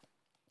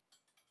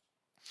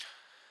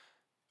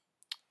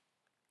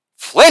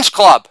 Flinch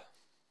Club.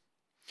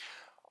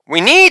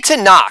 We need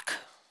to knock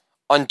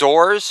on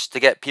doors to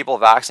get people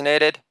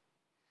vaccinated.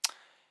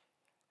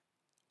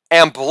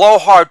 And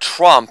Blowhard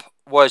Trump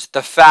was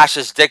the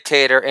fascist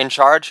dictator in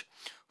charge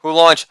who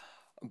launched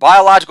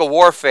biological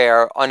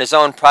warfare on his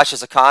own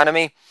precious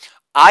economy.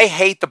 I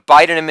hate the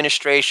Biden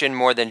administration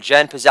more than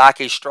Jen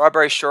Psaki's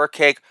strawberry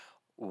shortcake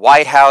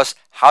White House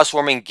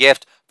housewarming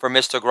gift for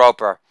Mr.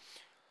 Groper.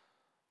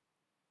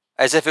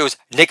 As if it was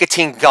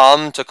nicotine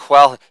gum to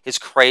quell his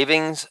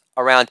cravings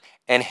around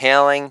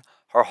inhaling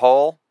her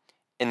hole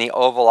in the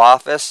Oval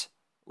Office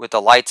with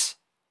the lights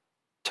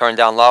turned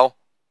down low.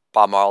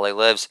 Bob Marley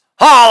lives.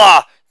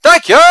 Holla!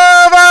 Thank you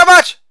very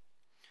much!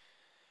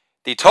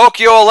 The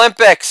Tokyo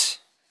Olympics,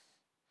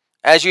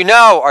 as you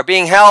know, are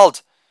being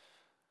held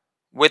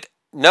with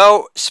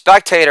no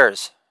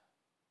spectators.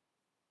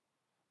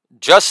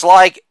 Just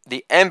like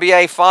the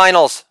NBA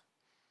Finals,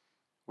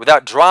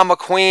 without drama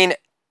queen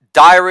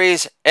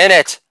diaries in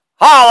it.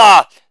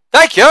 Holla!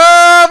 Thank you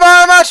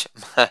very much!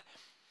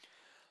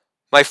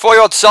 My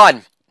 4-year-old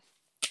son,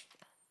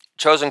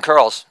 chosen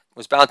curls,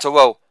 was bound to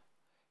woo,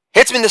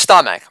 hits me in the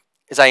stomach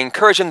as I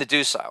encourage him to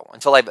do so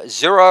until I have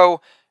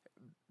zero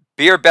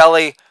beer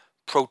belly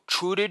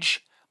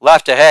protrudage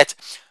left to hit.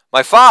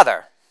 My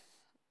father,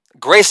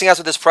 gracing us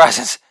with his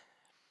presence,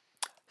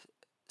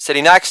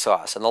 sitting next to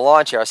us in the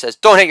lawn chair, says,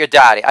 "Don't hit your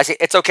daddy." I say,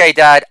 "It's okay,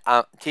 Dad.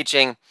 I'm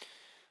teaching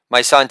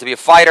my son to be a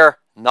fighter,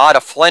 not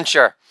a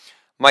flincher."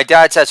 My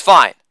dad says,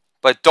 "Fine,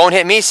 but don't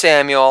hit me,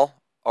 Samuel,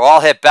 or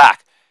I'll hit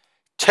back."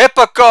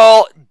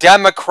 Typical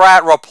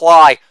Democrat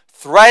reply.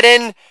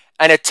 Threaten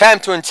and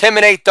attempt to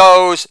intimidate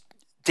those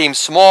deemed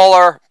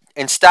smaller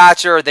in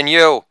stature than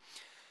you,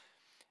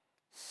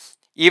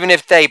 even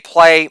if they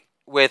play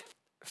with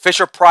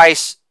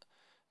Fisher-Price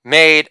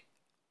made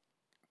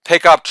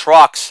pickup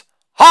trucks.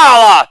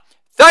 Holla!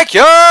 Thank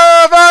you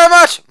very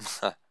much!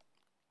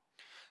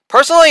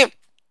 Personally,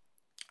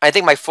 I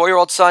think my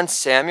 4-year-old son,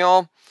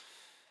 Samuel,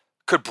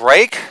 could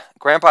break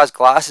Grandpa's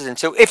glasses in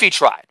two if he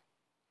tried.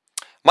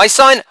 My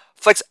son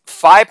flicks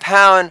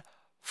 5-pound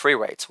free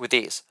weights with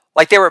ease,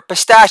 like they were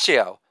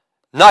pistachio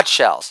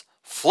nutshells,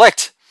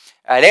 flicked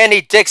at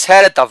Andy Dick's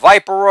head at the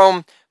Viper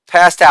Room,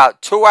 passed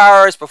out 2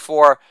 hours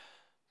before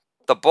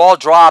the ball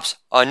drops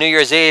on New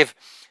Year's Eve.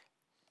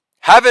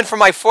 Heaven for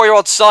my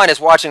 4-year-old son is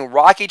watching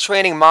Rocky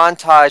training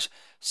montage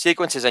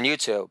sequences on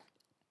YouTube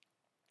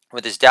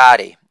with his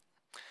daddy.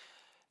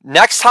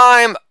 Next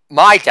time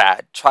my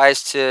dad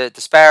tries to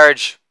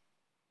disparage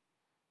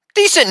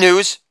decent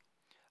news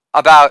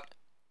about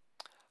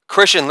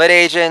Christian lit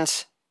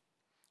agents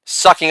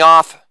sucking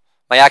off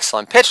my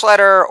excellent pitch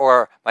letter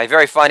or my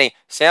very funny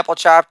sample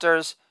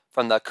chapters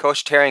from the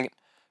Kosher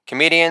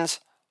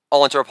comedians,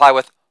 only to reply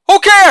with, "Who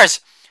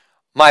cares?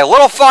 My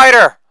little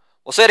fighter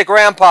will say to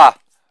Grandpa,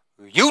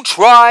 'You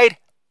tried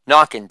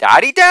knocking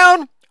Daddy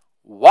down?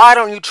 Why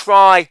don't you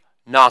try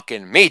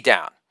knocking me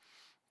down?'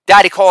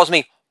 Daddy calls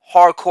me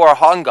hardcore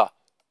hunger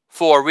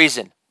for a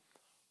reason.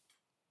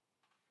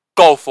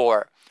 Go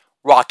for it.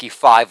 Rocky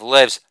 5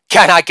 lives.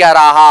 Can I get a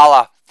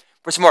holla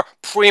for some more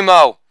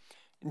primo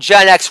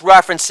Gen X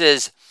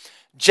references?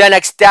 Gen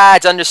X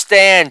dads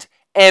understand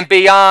and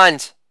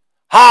beyond.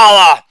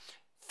 Holla!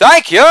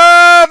 Thank you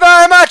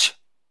very much!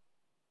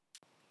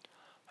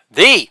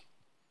 The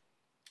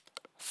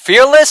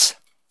Fearless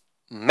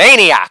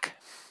Maniac.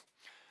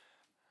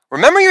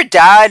 Remember your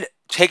dad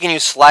taking you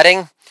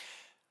sledding?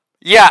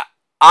 Yeah,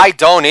 I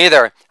don't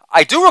either.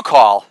 I do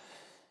recall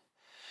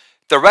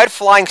the red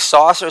flying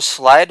saucer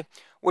sled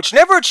which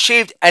never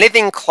achieved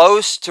anything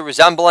close to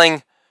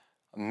resembling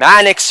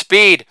manic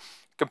speed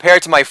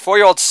compared to my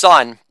 4-year-old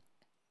son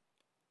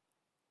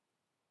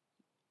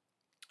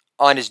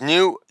on his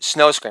new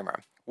snow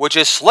screamer, which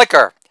is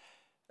slicker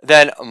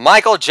than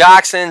Michael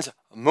Jackson's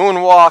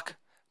moonwalk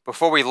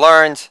before we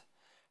learned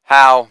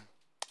how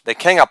the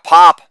king of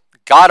pop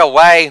got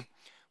away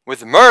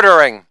with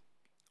murdering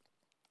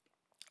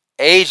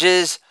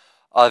ages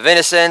of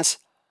innocence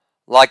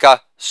like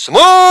a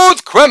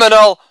smooth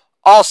criminal.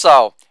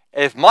 Also,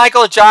 if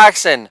Michael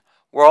Jackson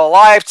were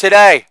alive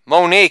today,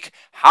 Monique,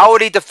 how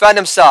would he defend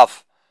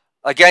himself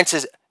against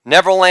his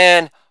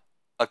Neverland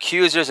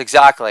accusers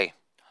exactly?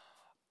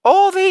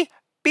 All the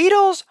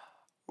Beatles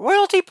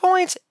royalty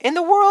points in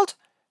the world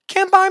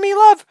can buy me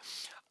love.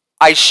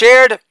 I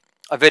shared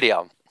a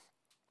video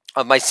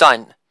of my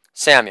son,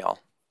 Samuel,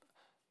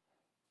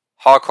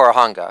 Hardcore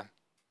Hunger,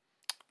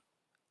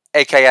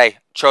 aka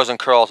Chosen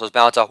Curls, was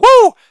bound to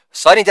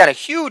sliding down a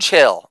huge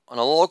hill on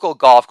a local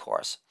golf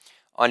course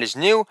on his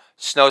new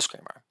snow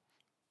screamer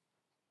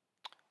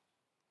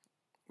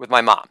with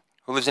my mom,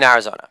 who lives in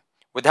Arizona,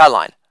 with the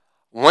headline,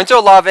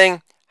 Winter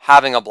Loving,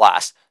 Having a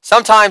Blast.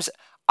 Sometimes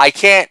I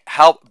can't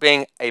help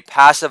being a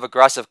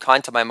passive-aggressive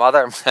cunt to my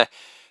mother,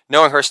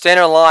 knowing her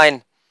standard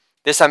line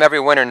this time every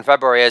winter in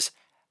February is,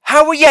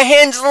 how are you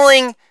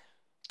handling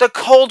the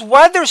cold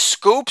weather,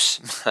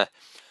 Scoops?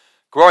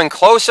 Growing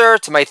closer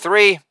to my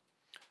 3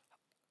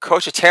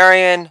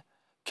 Koshetarian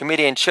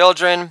comedian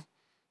children,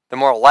 the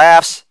more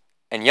laughs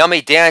and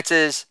yummy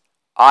dances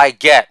I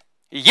get.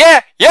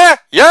 Yeah, yeah,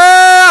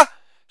 yeah!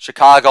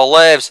 Chicago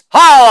lives.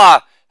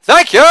 Holla!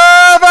 Thank you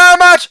very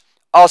much!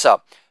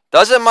 Also,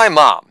 doesn't my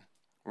mom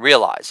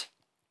realize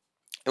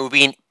it would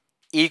be in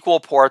equal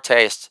poor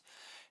taste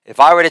if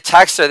I were to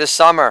text her this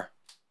summer,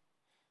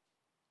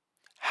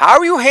 how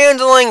are you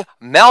handling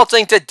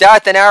melting to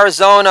death in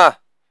Arizona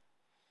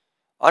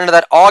under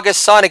that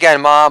August sun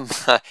again, Mom?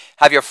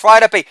 Have you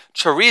fried up a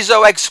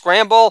chorizo egg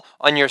scramble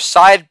on your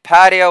side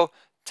patio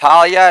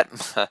tile yet?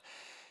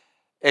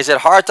 Is it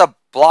hard to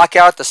block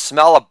out the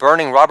smell of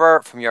burning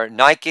rubber from your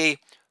Nike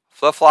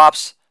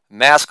flip-flops,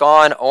 mask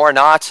on or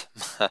not?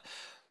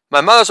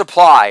 My mother's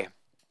reply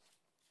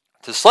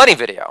to the sledding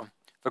video,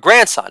 the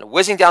grandson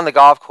whizzing down the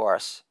golf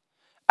course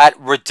at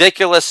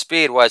ridiculous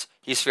speed was,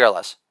 he's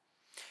fearless.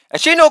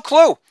 And she had no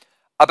clue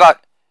about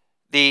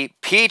the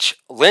Peach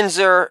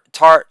Linzer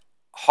Tart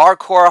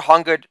Hardcore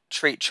Hunger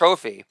Treat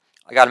trophy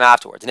I got him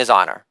afterwards in his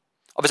honor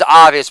of his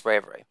obvious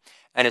bravery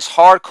and his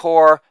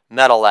hardcore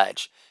metal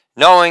edge,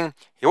 knowing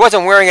he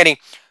wasn't wearing any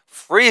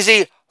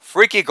freezy,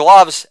 freaky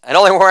gloves and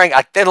only wearing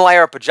a thin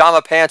layer of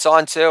pajama pants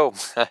on too.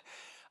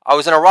 I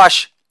was in a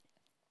rush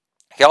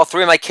to get all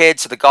 3 of my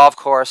kids to the golf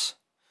course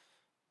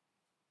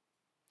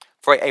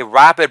for a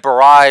rapid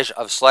barrage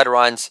of sled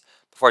runs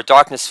before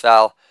darkness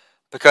fell,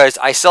 because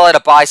I still had to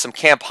buy some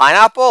canned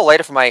pineapple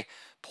later for my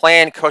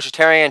planned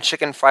Koshetarian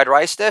chicken fried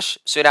rice dish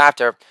soon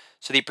after,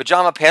 so the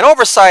pajama pant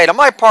oversight on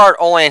my part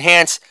only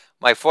enhanced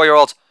my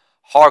 4-year-old's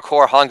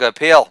hardcore hunger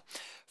appeal.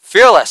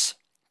 Fearless,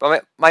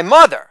 but my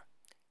mother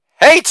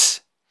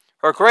hates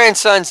her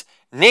grandson's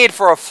need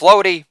for a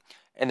floaty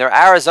in their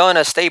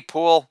Arizona state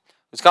pool,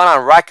 who's gone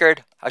on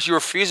record how she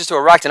refuses to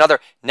erect another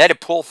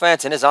netted pool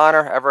fence in his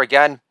honor ever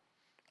again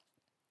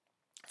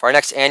for our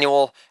next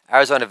annual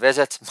Arizona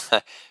visit.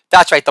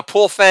 That's right, the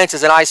pool fence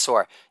is an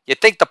eyesore.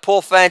 You'd think the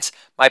pool fence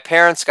my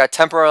parents got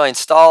temporarily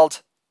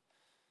installed,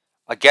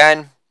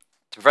 again,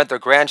 to prevent their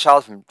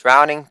grandchild from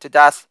drowning to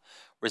death,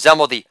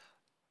 resembled the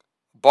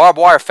barbed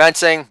wire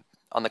fencing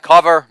on the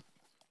cover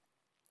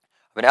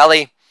of an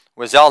Elie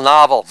Wiesel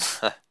novel.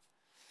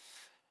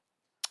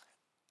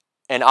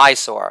 An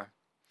eyesore.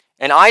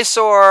 An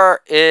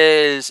eyesore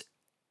is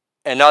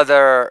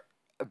another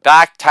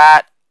back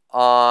tat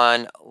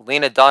on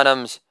Lena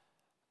Dunham's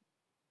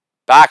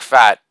back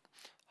fat.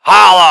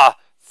 Holla!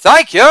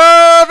 Thank you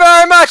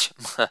very much!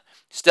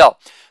 Still,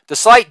 the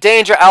slight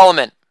danger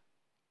element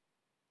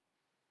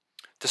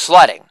to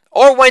sledding,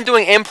 or when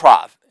doing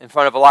improv in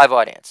front of a live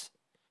audience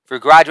for a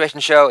graduation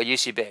show at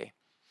UCB,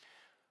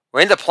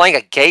 we ended up playing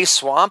a gay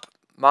swamp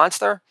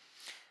monster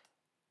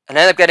and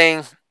ended up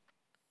getting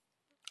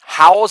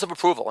howls of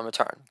approval in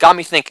return. Got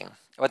me thinking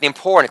about the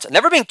importance of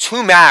never being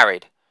too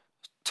married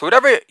to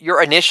whatever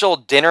your initial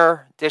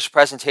dinner dish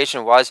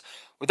presentation was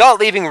without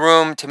leaving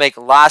room to make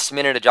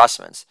last-minute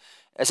adjustments,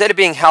 instead of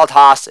being held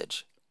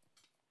hostage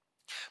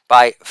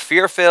by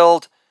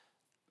fear-filled,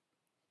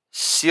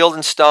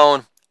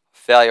 sealed-in-stone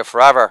failure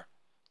forever.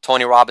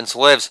 Tony Robbins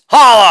lives.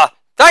 Holla!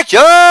 Thank you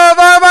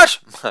very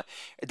much!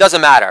 It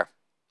doesn't matter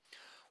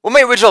what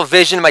my original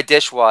vision of my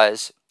dish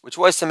was, which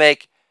was to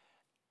make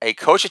a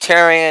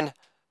Koshetarian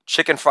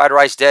chicken fried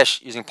rice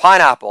dish using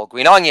pineapple,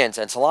 green onions,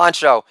 and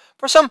cilantro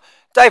for some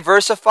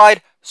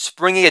diversified,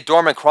 springy,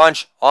 adornment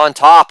crunch on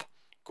top.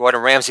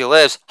 Gordon Ramsay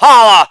lives.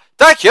 Holla!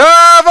 Thank you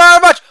very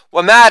much!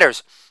 What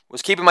matters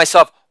was keeping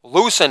myself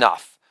loose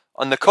enough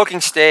on the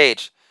cooking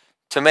stage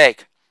to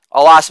make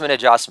a last-minute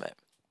adjustment.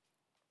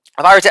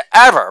 If I were to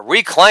ever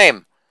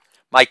reclaim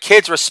my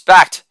kids'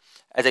 respect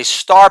as a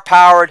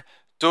star-powered,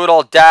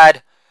 do-it-all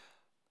dad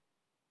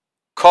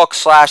cook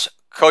slash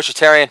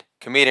koshetarian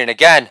comedian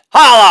again.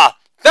 Holla!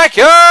 Thank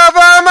you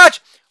very much!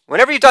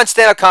 Whenever you've done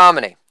stand-up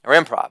comedy or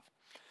improv,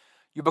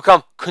 you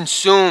become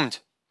consumed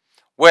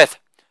with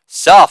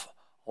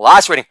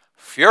self-lacerating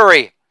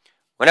fury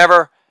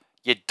whenever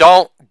you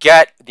don't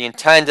get the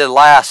intended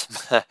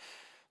laughs.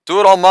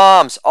 Doodle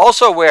moms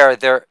also wear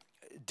their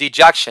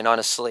dejection on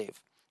a sleeve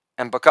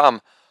and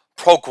become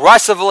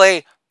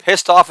progressively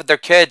pissed off at their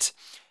kids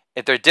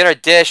if their dinner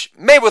dish,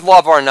 made with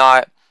love or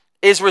not,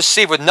 is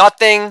received with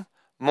nothing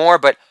more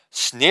but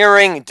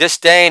sneering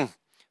disdain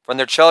from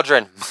their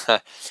children.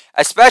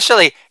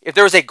 Especially if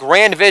there is a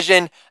grand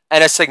vision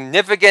and a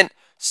significant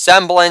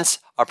semblance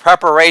of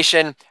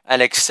preparation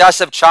and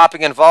excessive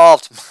chopping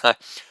involved.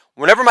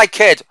 Whenever my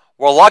kids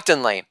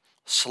reluctantly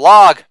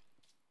slog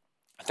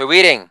through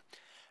eating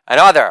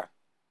another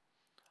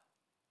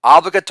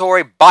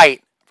obligatory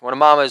bite from one of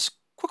Mama's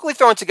quickly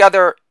thrown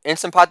together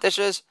Instant Pot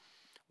dishes,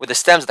 where the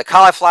stems of the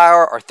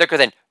cauliflower are thicker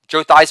than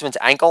Joe Theismann's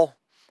ankle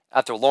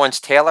after Lawrence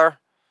Taylor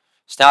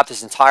snapped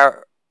his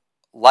entire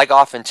leg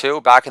off in two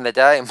back in the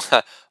day.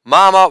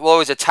 Mama will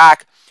always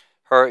attack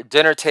her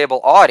dinner table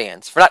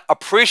audience for not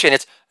appreciating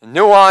its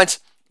nuance,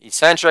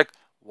 eccentric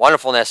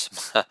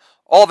wonderfulness.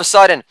 All of a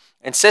sudden,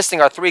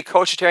 insisting our three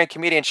koshetarian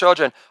comedian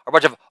children are a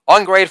bunch of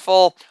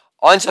ungrateful,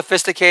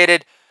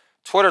 unsophisticated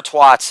Twitter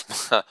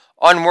twats,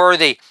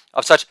 unworthy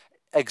of such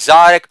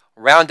exotic,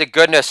 rounded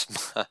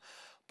goodness.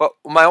 But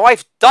when my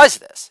wife does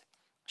this,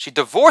 she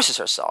divorces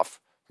herself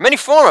from any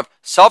form of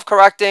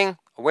self-correcting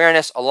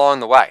awareness along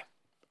the way,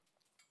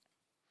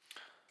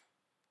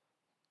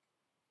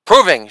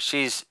 proving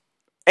she's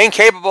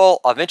incapable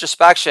of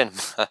introspection,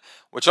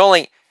 which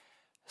only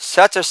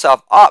sets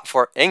herself up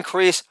for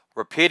increased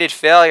repeated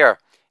failure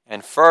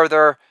and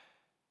further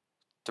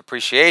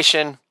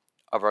depreciation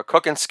of her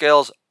cooking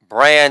skills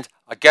brand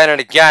again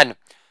and again.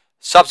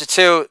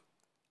 Substitute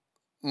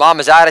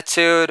Mama's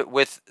attitude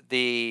with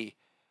the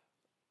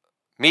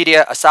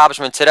media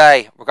establishment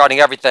today regarding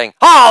everything.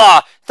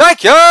 Holla!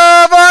 Thank you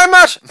very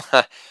much!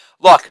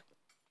 Look,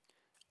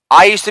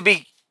 I used to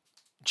be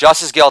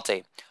just as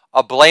guilty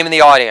of blaming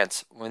the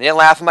audience when they didn't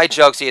laugh at my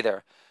jokes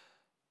either.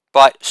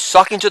 But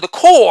sucking to the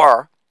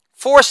core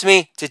forced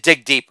me to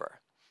dig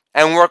deeper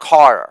and work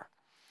harder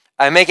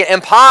and make it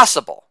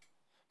impossible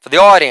for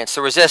the audience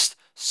to resist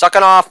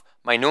sucking off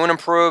my new and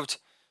improved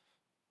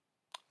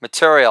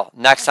material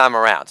next time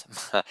around.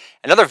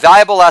 Another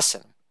valuable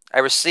lesson I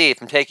received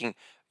from taking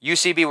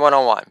UCB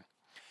 101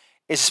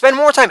 is to spend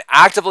more time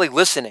actively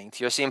listening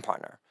to your scene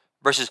partner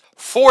versus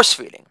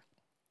force-feeding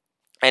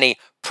any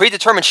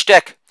predetermined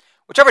shtick,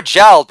 whichever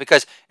gelled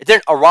because it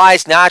didn't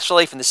arise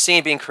naturally from the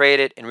scene being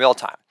created in real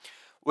time,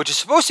 which is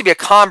supposed to be a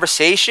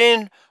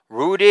conversation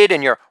rooted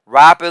in your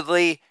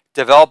rapidly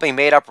developing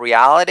made-up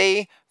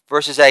reality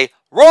versus a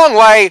wrong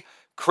way,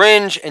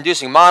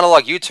 cringe-inducing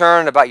monologue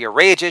U-turn about your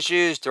rage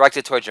issues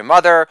directed towards your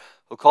mother,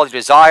 who called your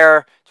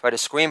desire to write a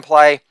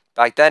screenplay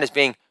back then as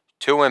being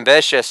too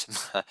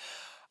ambitious.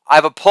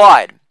 I've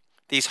applied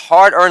these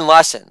hard-earned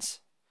lessons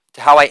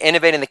to how I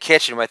innovate in the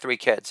kitchen with my three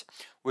kids,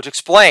 which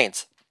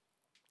explains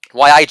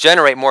why I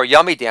generate more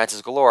yummy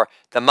dances galore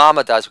than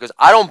Mama does, because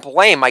I don't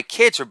blame my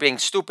kids for being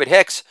stupid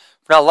hicks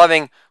for not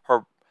loving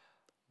her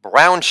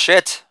brown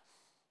shit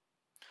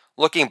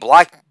looking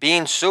black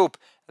bean soup,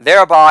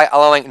 thereby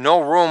allowing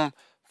no room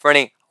for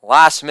any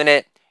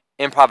last-minute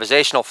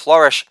improvisational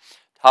flourish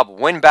to help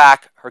win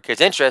back her kids'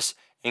 interest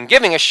in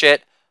giving a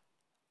shit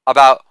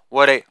about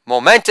what a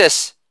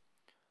momentous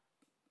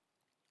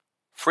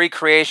free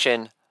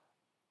creation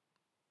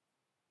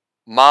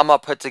Mama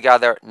put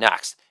together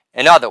next.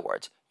 In other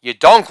words, you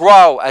don't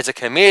grow as a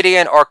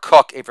comedian or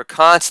cook if you're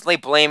constantly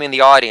blaming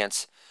the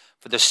audience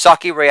for the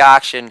sucky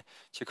reaction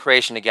to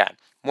creation again.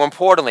 More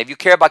importantly, if you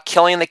care about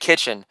killing in the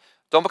kitchen,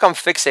 don't become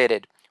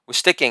fixated with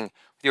sticking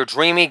with your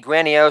dreamy,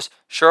 grandiose,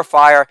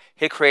 surefire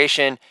hit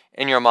creation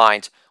in your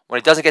mind when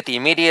it doesn't get the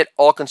immediate,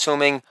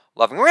 all-consuming,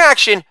 loving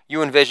reaction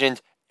you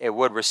envisioned it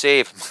would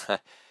receive.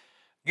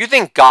 You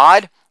think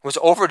God was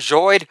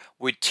overjoyed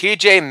with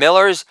T.J.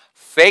 Miller's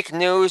fake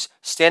news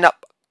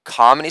stand-up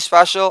comedy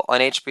special on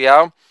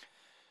HBO?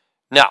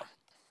 No.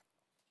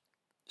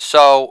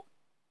 So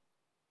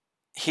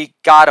he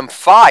got him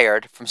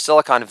fired from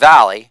Silicon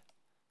Valley,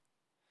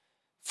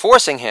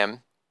 forcing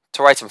him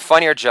to write some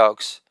funnier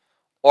jokes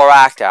or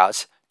act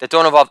outs that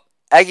don't involve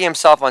egging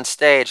himself on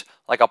stage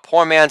like a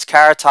poor man's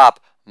carrot top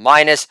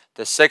minus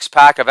the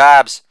six-pack of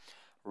abs,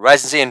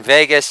 residency in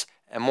Vegas,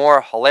 and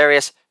more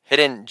hilarious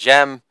hidden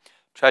gem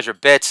treasure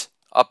bits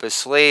up his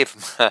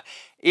sleeve.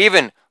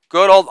 Even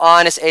good old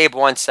honest Abe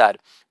once said,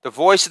 "The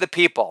voice of the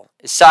people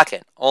is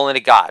second only to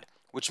God,"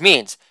 which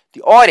means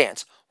the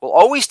audience will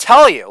always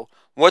tell you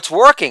what's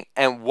working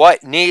and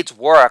what needs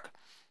work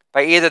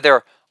by either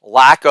their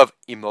lack of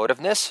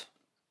emotiveness,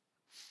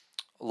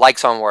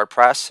 likes on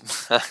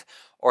WordPress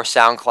or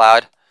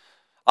SoundCloud,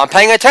 "I'm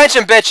paying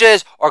attention,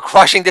 bitches," or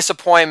crushing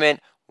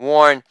disappointment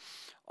worn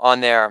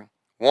on their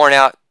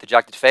worn-out,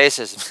 dejected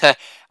faces.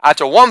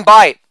 After one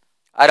bite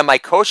out of my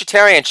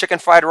koshetarian chicken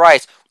fried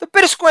rice with a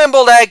bit of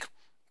scrambled egg,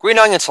 green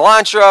onion,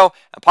 cilantro,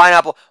 and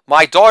pineapple.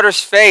 My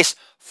daughter's face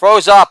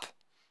froze up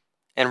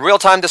in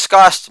real-time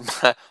disgust.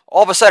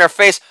 All of a sudden, her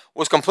face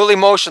was completely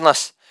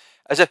motionless,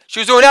 as if she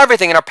was doing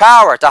everything in her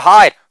power to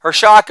hide her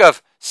shock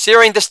of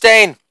searing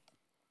disdain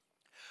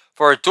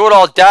for her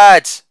doodle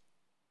dad's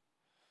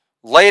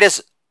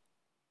latest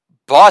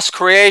boss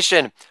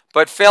creation,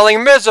 but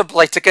failing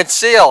miserably to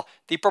conceal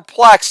the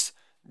perplexed,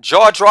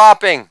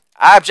 jaw-dropping,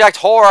 abject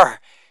horror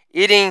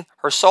eating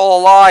her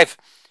soul alive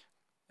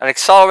at an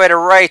accelerated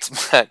rate.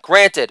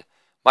 Granted,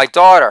 my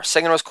daughter,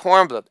 singing Rose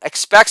Cornblood,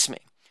 expects me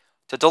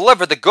to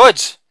deliver the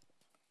goods.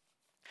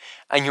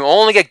 And you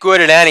only get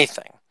good at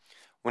anything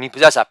when you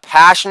possess a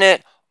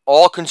passionate,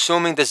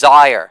 all-consuming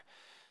desire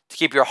to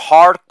keep your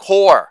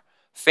hardcore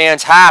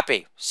fans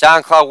happy.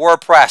 SoundCloud,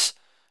 WordPress,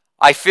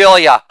 I feel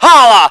ya.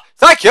 Holla!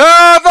 Thank you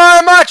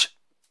very much!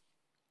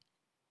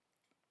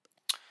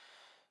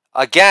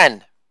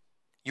 Again,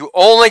 you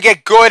only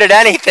get good at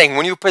anything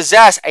when you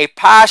possess a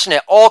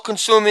passionate,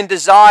 all-consuming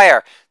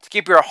desire to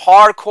keep your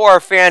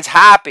hardcore fans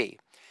happy.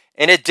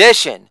 In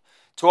addition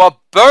to a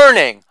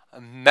burning,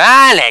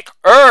 manic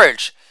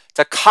urge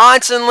to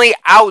constantly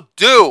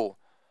outdo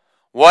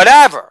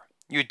whatever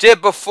you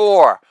did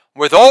before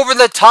with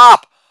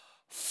over-the-top,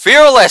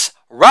 fearless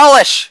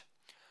relish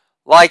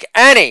like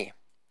any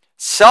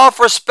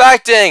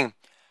self-respecting,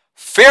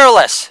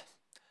 fearless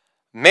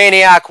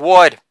maniac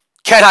would.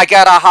 Can I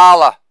get a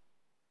holla?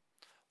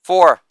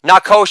 For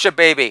not Kosher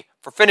Baby,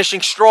 for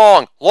finishing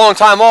strong, long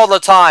time, all the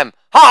time.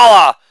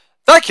 Holla!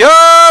 Thank you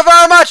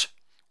very much!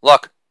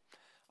 Look,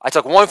 I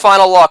took one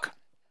final look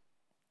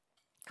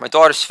at my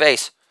daughter's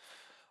face,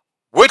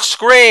 which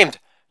screamed,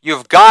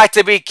 "You've got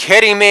to be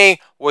kidding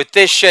me with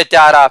this shit,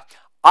 Dada.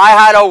 I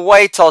had to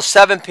wait till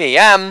 7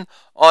 p.m.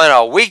 on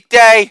a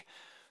weekday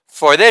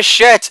for this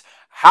shit.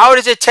 How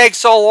does it take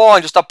so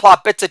long just to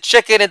plop bits of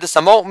chicken into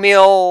some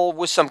oatmeal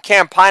with some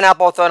canned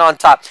pineapple thrown on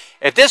top?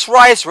 If this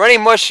rice were any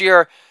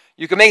mushier,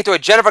 you could make it to a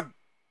Jennifer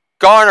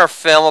Garner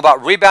film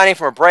about rebounding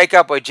from a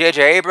breakup with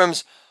J.J.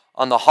 Abrams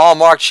on the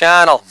Hallmark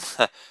Channel."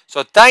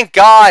 So thank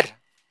God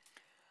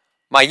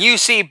my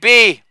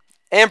UCB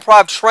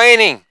improv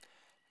training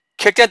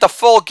kicked into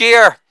full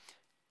gear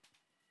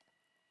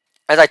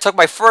as I took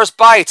my first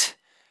bite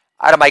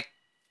out of my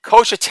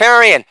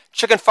Koshetarian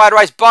chicken fried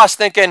rice bus,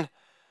 thinking,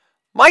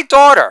 my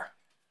daughter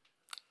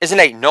isn't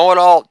a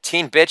know-it-all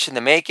teen bitch in the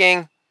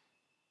making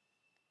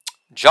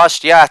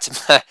just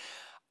yet.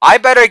 I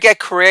better get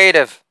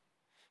creative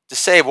to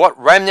save what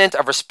remnant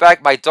of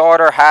respect my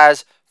daughter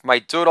has for my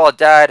doodle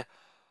dad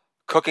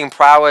cooking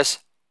prowess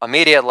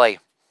immediately.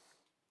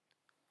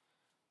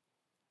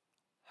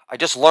 I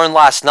just learned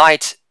last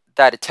night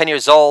that at 10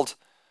 years old,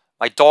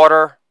 my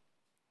daughter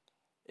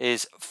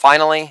is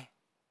finally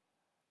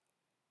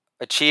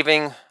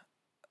achieving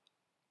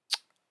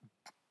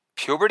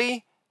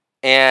puberty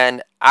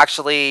and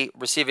actually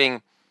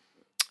receiving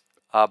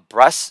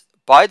breast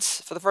buds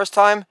for the first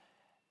time.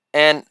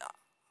 And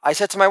I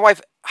said to my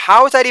wife,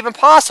 how is that even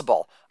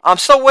possible? I'm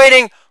still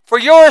waiting for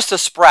yours to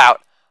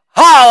sprout.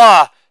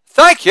 Holla!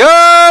 Thank you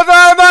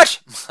very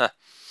much!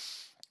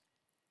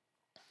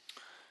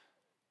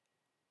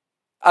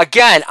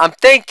 Again, I'm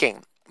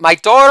thinking, my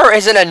daughter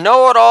isn't a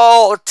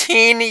know-it-all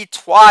teeny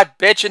twat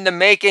bitch in the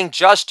making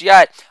just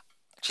yet.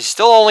 She's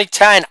still only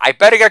 10. I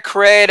better get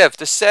creative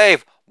to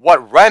save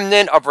what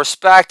remnant of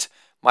respect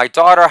my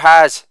daughter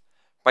has.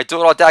 My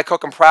doodle dad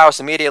cooking prowess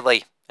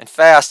immediately and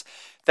fast.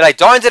 Then I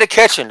dart into the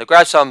kitchen to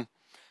grab some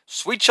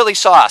sweet chili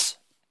sauce,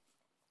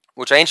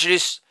 which I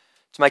introduced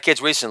to my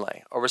kids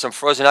recently over some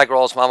frozen egg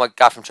rolls Mama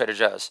got from Trader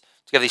Joe's.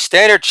 To give the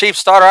standard cheap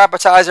starter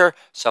appetizer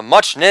some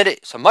much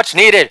needed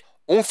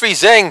oomphy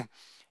zing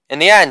in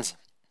the end.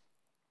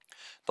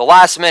 The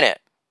last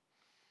minute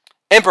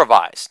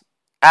improvised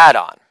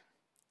add-on.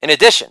 In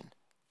addition,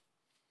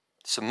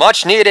 some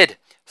much needed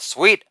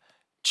sweet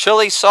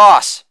chili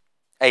sauce,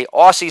 a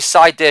Aussie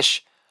side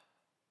dish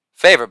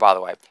favorite, by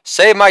the way.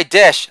 Save my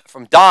dish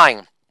from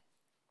dying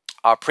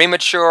a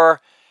premature,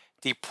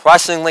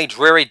 depressingly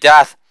dreary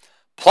death.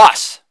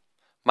 Plus,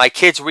 my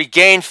kids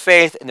regain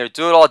faith in their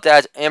doodle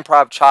dad's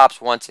improv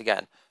chops once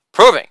again,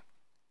 proving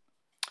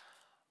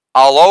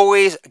I'll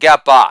always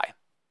get by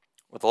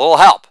with a little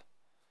help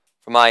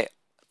from my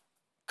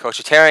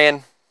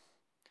Koshetarian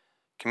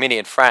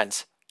comedian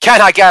friends. Can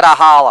I get a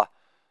holla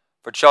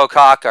for Joe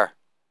Cocker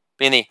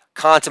being the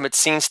consummate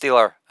scene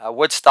stealer at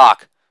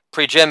Woodstock,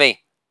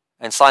 pre-Jimmy,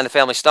 and Sly and the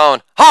Family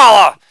Stone?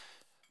 Holla!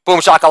 Boom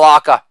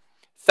shakalaka.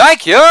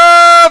 Thank you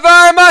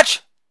very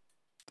much!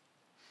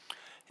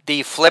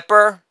 The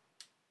Flipper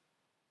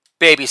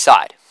Baby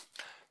side.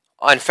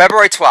 On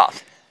February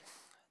 12th,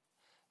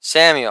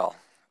 Samuel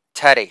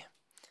Teddy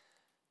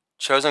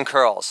Chosen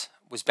Curls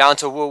was bound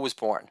to woo was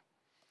born,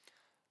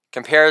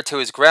 compared to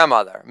his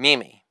grandmother,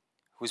 Mimi,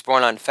 who was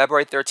born on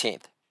February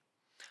 13th,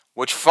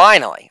 which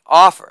finally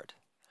offered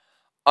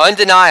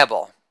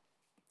undeniable,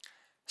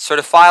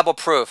 certifiable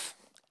proof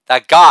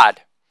that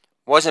God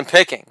wasn't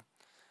picking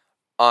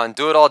on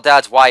Doodle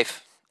Dad's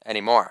wife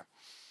anymore.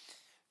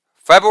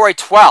 February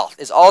 12th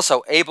is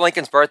also Abe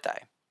Lincoln's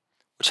birthday,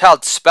 which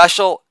held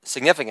special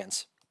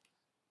significance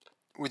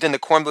within the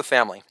Kornbluth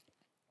family,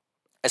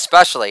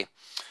 especially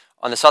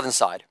on the southern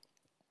side,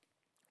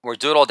 where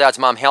Doodle Dad's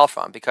mom hailed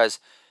from, because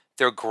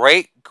their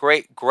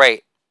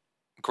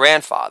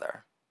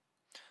great-great-great-grandfather,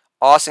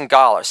 Austin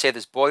Goller, saved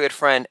his boyhood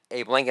friend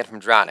Abe Lincoln from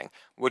drowning,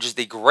 which is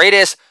the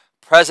greatest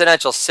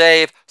presidential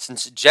save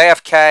since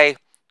JFK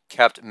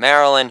kept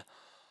Maryland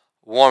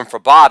warm for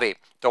Bobby.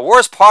 The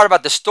worst part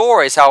about the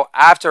story is how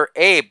after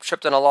Abe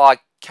tripped in a log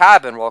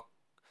cabin while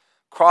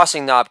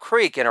crossing Knob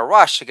Creek in a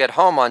rush to get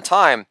home on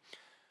time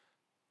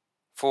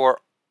for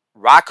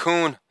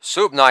raccoon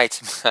soup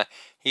night,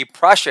 he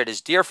pressured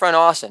his dear friend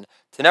Austin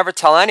to never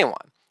tell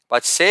anyone,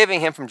 but saving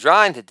him from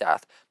drowning to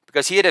death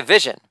because he had a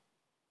vision.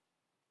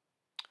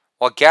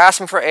 While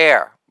gasping for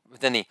air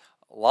within the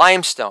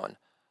limestone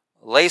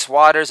lace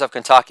waters of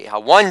Kentucky, how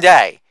one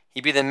day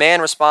he'd be the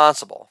man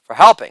responsible for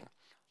helping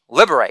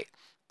liberate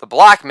the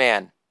black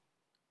man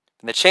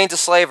from the chains of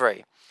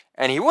slavery,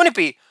 and he wouldn't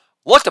be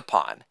looked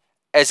upon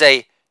as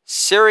a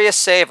serious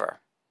saver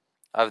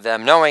of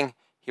them, knowing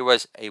he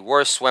was a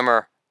worse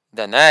swimmer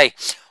than they.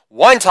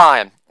 One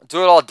time,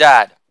 Doodle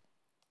Dad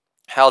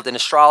held an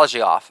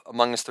astrology off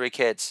among his 3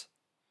 kids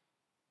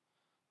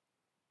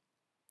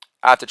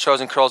after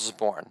Chosen Curls was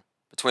born,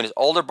 between his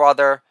older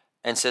brother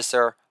and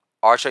sister,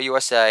 Archer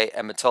USA,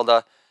 and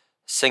Matilda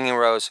Singing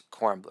Rose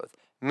Kornbluth,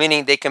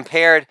 meaning they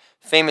compared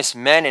famous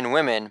men and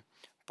women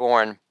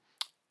born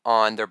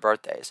on their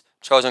birthdays.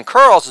 Chosen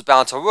Curls was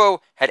bound to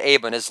woo, had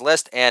Abe on his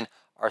list, and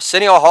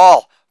Arsenio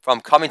Hall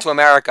from Coming to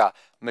America.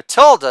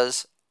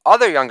 Matilda's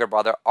other younger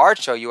brother,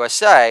 Archer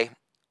USA,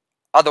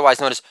 otherwise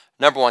known as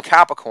 #1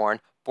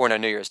 Capricorn, born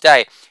on New Year's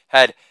Day,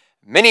 had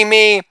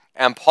Mini-Me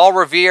and Paul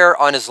Revere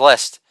on his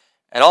list.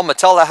 And all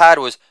Matilda had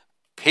was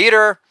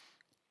Peter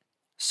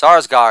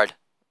Sarsgaard,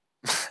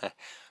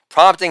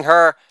 prompting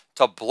her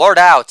to blurt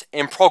out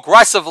in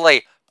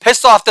progressively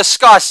pissed off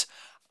disgust,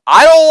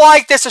 "I don't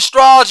like this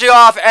astrology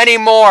off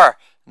anymore.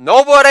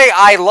 Nobody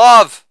I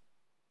love,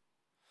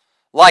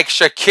 like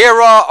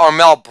Shakira or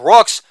Mel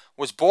Brooks,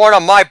 was born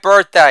on my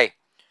birthday."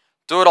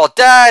 Doodle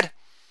Dad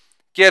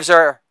gives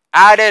her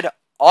added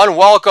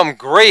unwelcome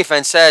grief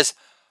and says,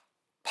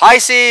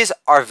 "Pisces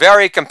are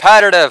very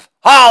competitive.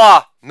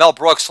 Holla! Mel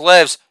Brooks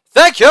lives.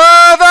 Thank you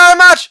very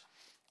much."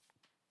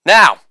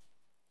 Now,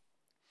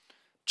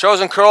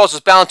 Chosen Curls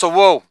was bound to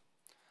woo,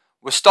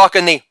 was stuck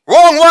in the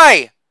wrong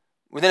way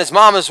within his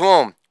mama's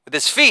womb, with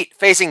his feet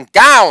facing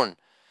down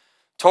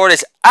toward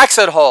his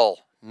exit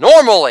hole.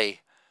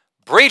 Normally,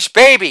 breech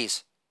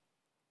babies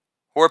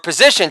who were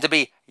positioned to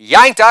be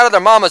yanked out of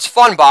their mama's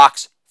fun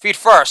box, feet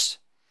first,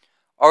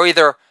 are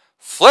either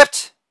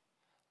flipped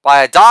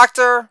by a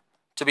doctor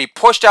to be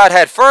pushed out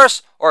head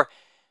first, or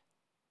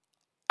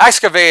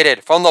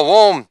excavated from the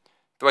womb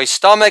through a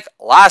stomach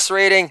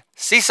lacerating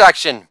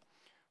C-section,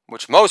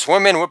 which most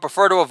women would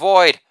prefer to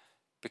avoid,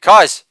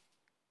 because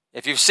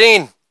if you've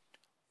seen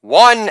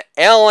one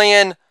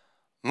alien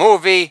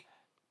movie,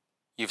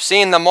 you've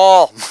seen them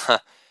all.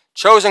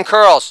 Chosen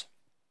Curls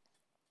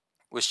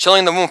was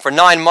chilling the womb for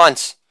 9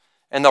 months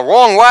in the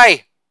wrong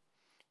way,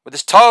 with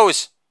his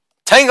toes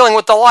tingling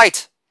with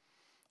delight,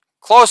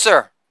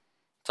 closer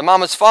to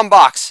mama's fun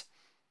box,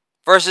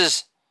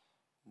 versus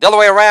the other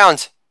way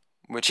around,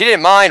 which he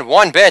didn't mind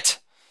one bit,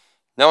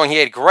 knowing he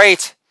had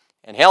great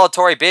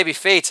inhalatory baby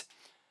feet,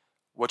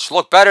 which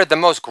look better than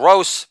most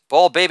gross,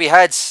 bald baby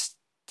heads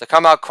to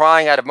come out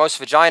crying out of most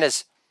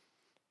vaginas.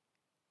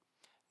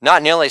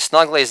 Not nearly as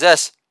snuggly as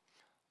this.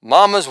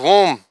 Mama's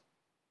womb,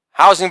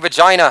 housing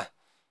vagina,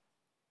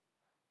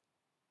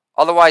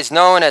 otherwise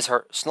known as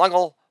her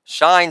snuggle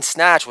shine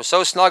snatch, was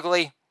so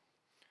snuggly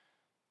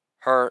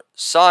her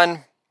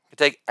son could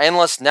take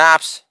endless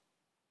naps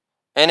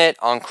in it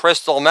on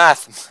crystal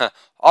meth.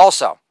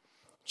 Also,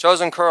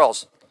 Chosen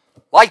Curls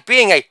like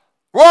being a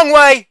wrong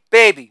way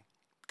baby,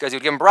 because he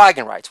would give him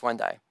bragging rights one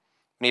day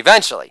when he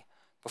eventually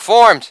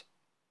performed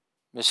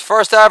his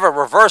first ever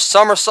reverse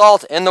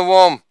somersault in the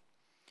womb,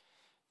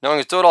 knowing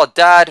his Doodle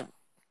Dad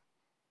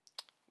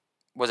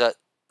was a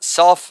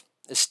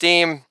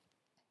self-esteem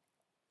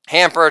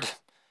hampered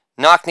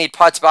knock-kneed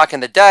putz back in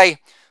the day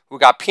who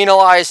got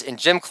penalized in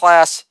gym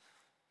class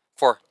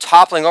for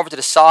toppling over to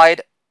the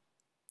side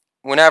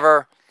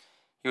whenever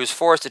he was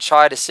forced to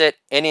try to sit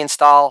Indian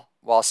style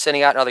while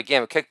sitting out another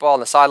game of kickball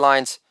on the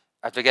sidelines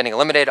after getting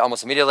eliminated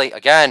almost immediately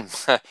again.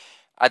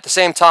 At the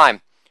same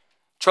time,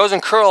 Chosen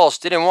Curls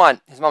didn't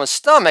want his mama's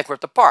stomach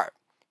ripped apart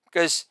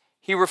because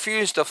he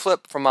refused to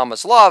flip from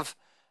mama's love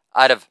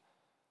out of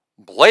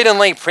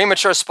blatantly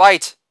premature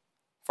spite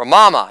for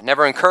mama,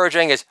 never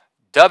encouraging his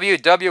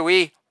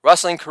WWE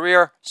wrestling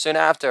career soon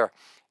after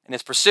in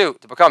his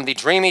pursuit to become the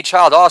dreamy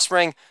child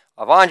offspring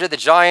of Andre the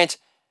Giant,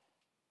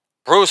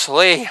 Bruce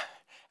Lee,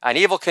 and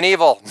Evel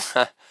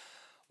Knievel,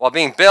 while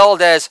being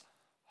billed as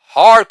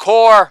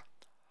hardcore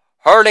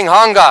hurting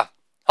hunger.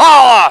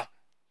 Holla!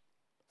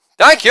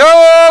 Thank you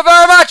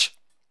very much!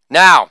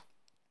 Now,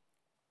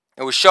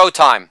 it was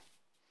showtime.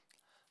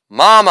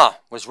 Mama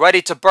was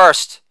ready to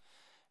burst,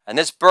 and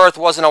this birth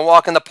wasn't a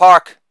walk in the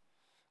park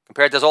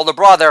compared to his older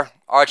brother,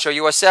 Archer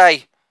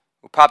USA,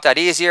 who popped out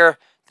easier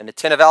than a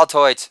tin of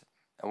Altoids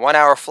and 1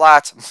 hour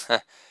flat.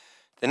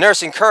 The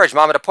nurse encouraged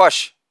Mama to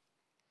push.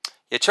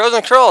 Yet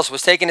Chosen Curls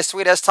was taking his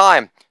sweet ass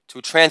time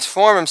to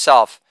transform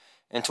himself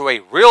into a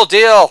real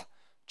deal,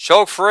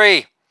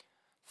 choke-free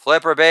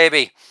flipper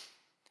baby.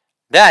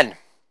 Then,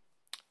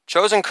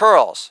 Chosen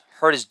Curls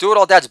heard his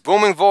doodle dad's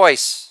booming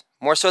voice,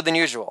 more so than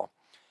usual,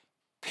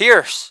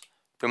 pierce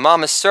through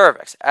Mama's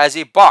cervix as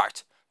he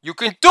barked, "You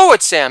can do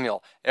it,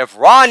 Samuel! If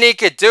Ronnie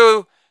could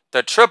do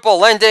the triple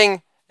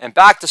lending and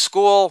back to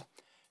school,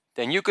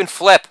 then you can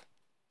flip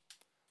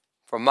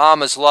for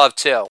Mama's love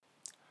too."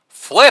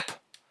 Flip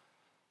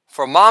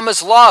for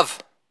Mama's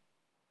love,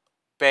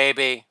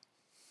 baby.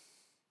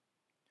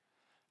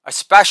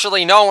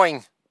 Especially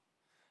knowing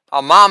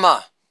how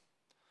Mama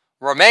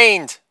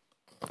remained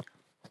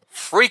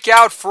freak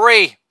out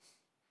free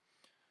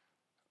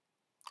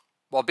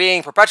while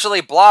being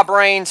perpetually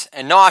blah-brained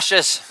and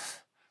nauseous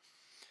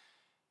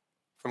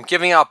from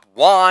giving up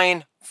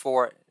wine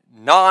for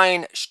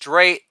 9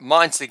 straight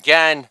months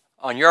again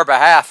on your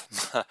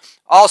behalf.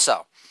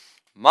 Also,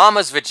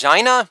 Mama's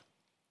vagina,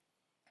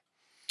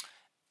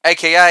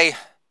 aka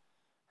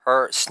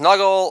her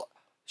snuggle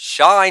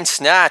shine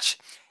snatch,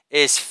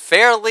 is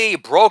fairly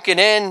broken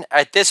in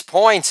at this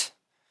point.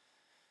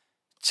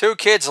 2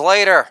 kids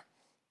later,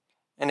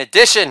 in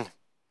addition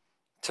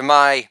to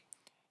my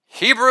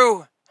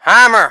Hebrew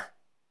hammer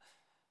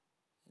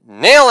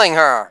nailing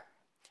her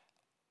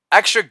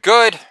extra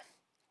good,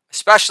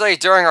 especially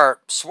during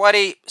our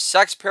sweaty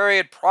sex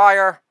period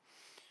prior,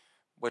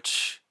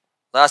 which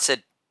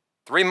lasted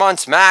 3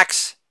 months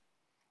max,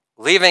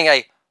 leaving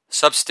a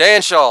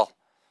substantial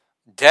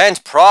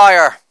dent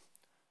prior.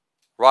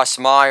 Russ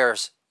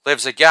Myers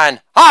lives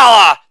again.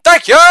 Holla!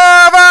 Thank you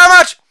very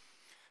much!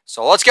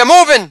 So let's get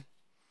moving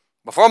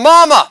before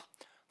Mama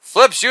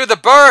flips you the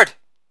bird.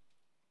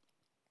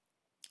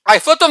 I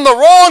flipped him the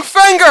wrong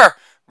finger!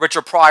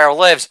 Richard Pryor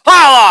lives.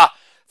 Holla!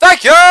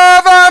 Thank you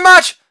very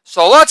much!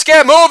 So let's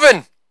get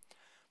moving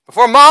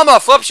before Mama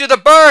flips you the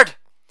bird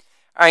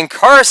and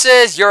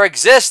curses your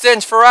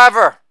existence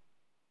forever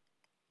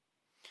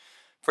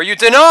for you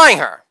denying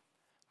her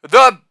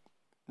the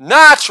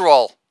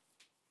natural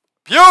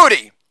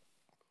beauty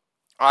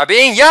of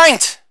being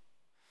yanked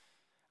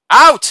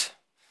out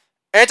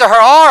into her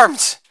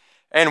arms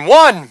in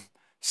one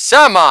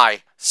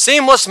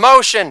semi-seamless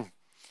motion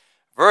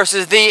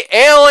versus the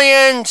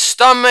alien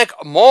stomach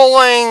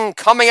mauling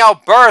coming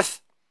out birth.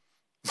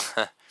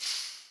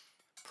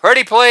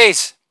 Pretty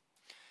please,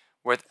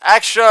 with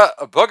extra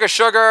booger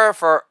sugar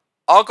for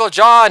Uncle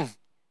John,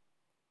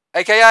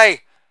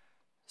 aka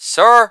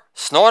Sir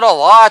Snort a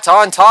Lot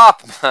on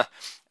top,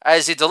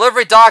 as the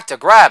delivery doctor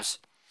grabs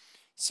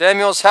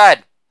Samuel's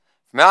head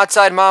from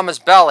outside Mama's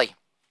belly.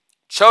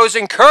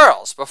 Chosen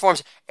Curls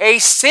performs a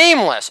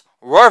seamless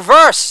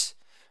reverse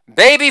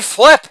baby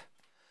flip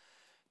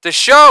to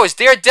show his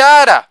dear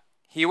dada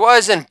he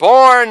wasn't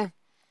born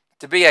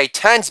to be a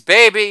tense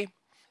baby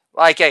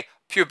like a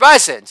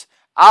pubescent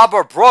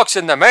Albert Brooks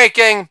in the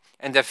making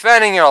and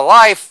defending your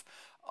life,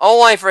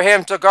 only for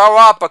him to grow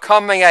up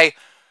becoming a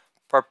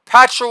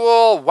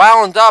perpetual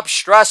wound-up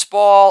stress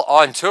ball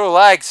on 2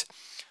 legs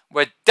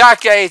with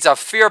decades of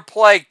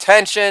fear-plagued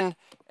tension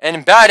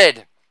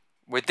embedded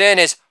within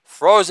his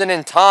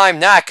frozen-in-time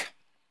neck.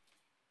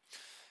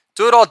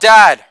 Doodle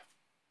Dad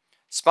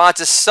spots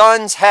his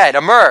son's head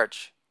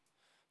emerge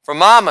from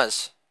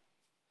Mama's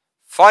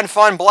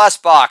fun bless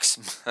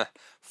box,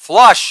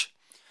 flush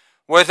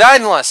with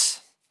endless,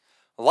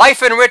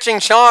 life-enriching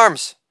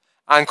charms,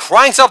 and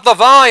cranks up the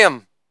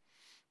volume,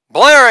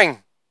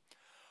 blaring,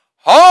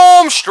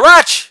 "Home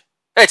stretch!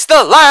 It's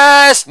the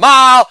last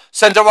mile!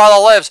 Cinderella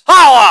lives!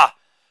 Holla!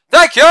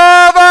 Thank you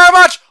very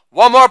much!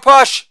 One more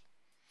push,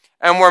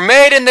 and we're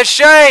made in the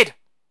shade!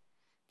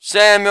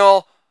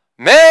 Samuel,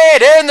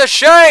 made in the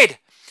shade!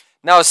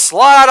 Now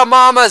slide out of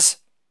Mama's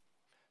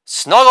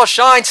snuggle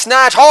shine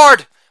snatch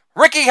hard,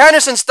 Ricky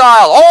Henderson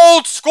style,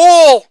 old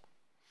school!"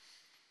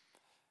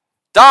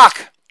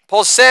 Doc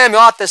pulls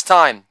Samuel out this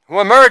time, who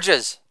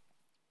emerges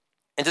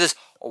into this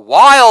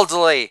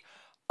wildly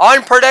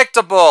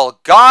unpredictable,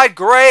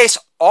 God-grace,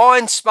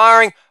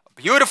 awe-inspiring,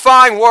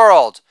 beautifying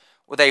world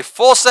with a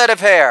full set of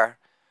hair,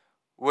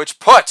 which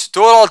puts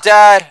Doodle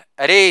Dad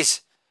at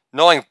ease,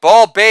 knowing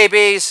both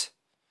babies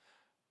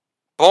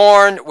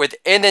born with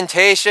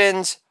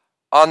indentations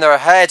on their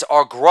heads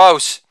are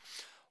gross,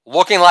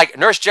 looking like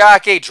Nurse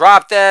Jackie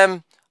dropped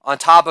them on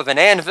top of an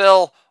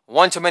anvil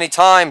one too many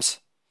times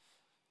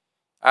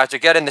after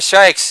getting the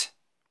shakes,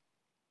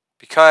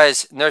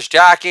 because Nurse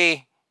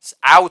Jackie is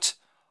out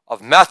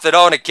of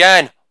methadone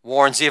again,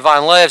 warns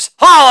Yvonne Lives.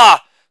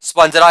 Holla!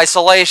 Splendid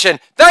isolation.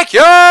 Thank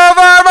you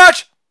very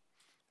much!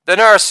 The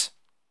nurse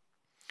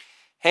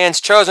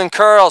hands Chosen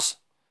Curls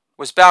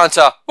was bound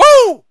to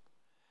woo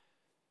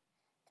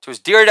to his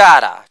dear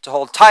dada to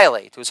hold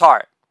tightly to his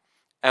heart.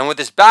 And with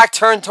his back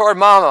turned toward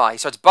Mama, he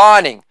starts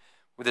bonding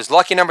with his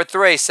lucky number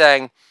 3,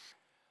 saying,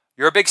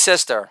 "Your big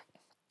sister,"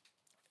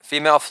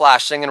 female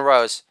Flash singing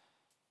Rose,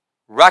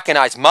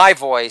 recognized my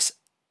voice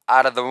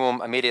out of the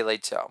womb immediately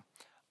too.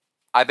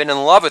 "I've been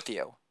in love with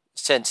you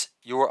since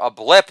you were a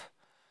blip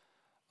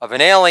of an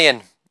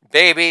alien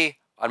baby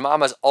on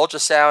mama's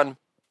ultrasound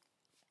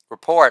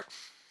report.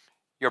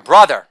 Your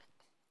brother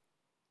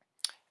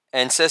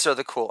and sister are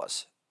the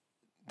coolest.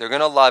 They're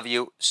going to love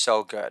you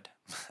so good.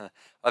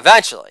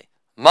 Eventually,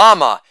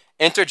 mama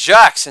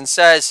interjects and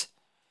says,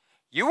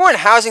 you weren't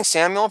housing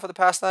Samuel for the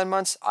past 9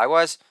 months? I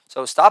was.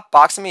 So stop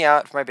boxing me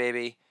out for my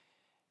baby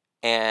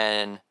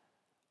and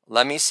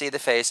let me see the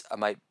face of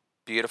my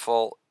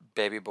beautiful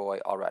baby boy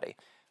already.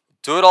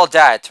 Doodle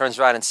dad turns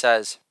around and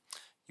says,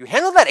 you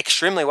handled that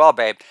extremely well,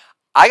 babe.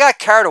 I got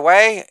carried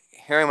away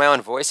hearing my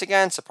own voice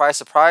again. Surprise,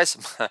 surprise.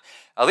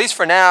 At least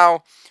for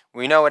now,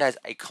 we know it has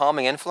a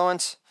calming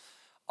influence.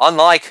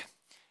 Unlike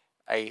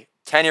a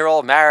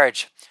 10-year-old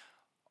marriage,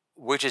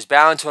 which is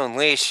bound to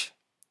unleash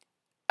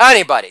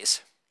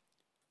anybody's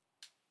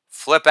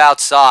flip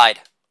outside.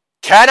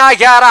 Can I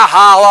get a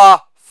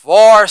holla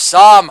for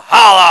some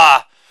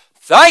holla?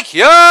 Thank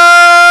you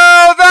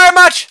very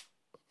much.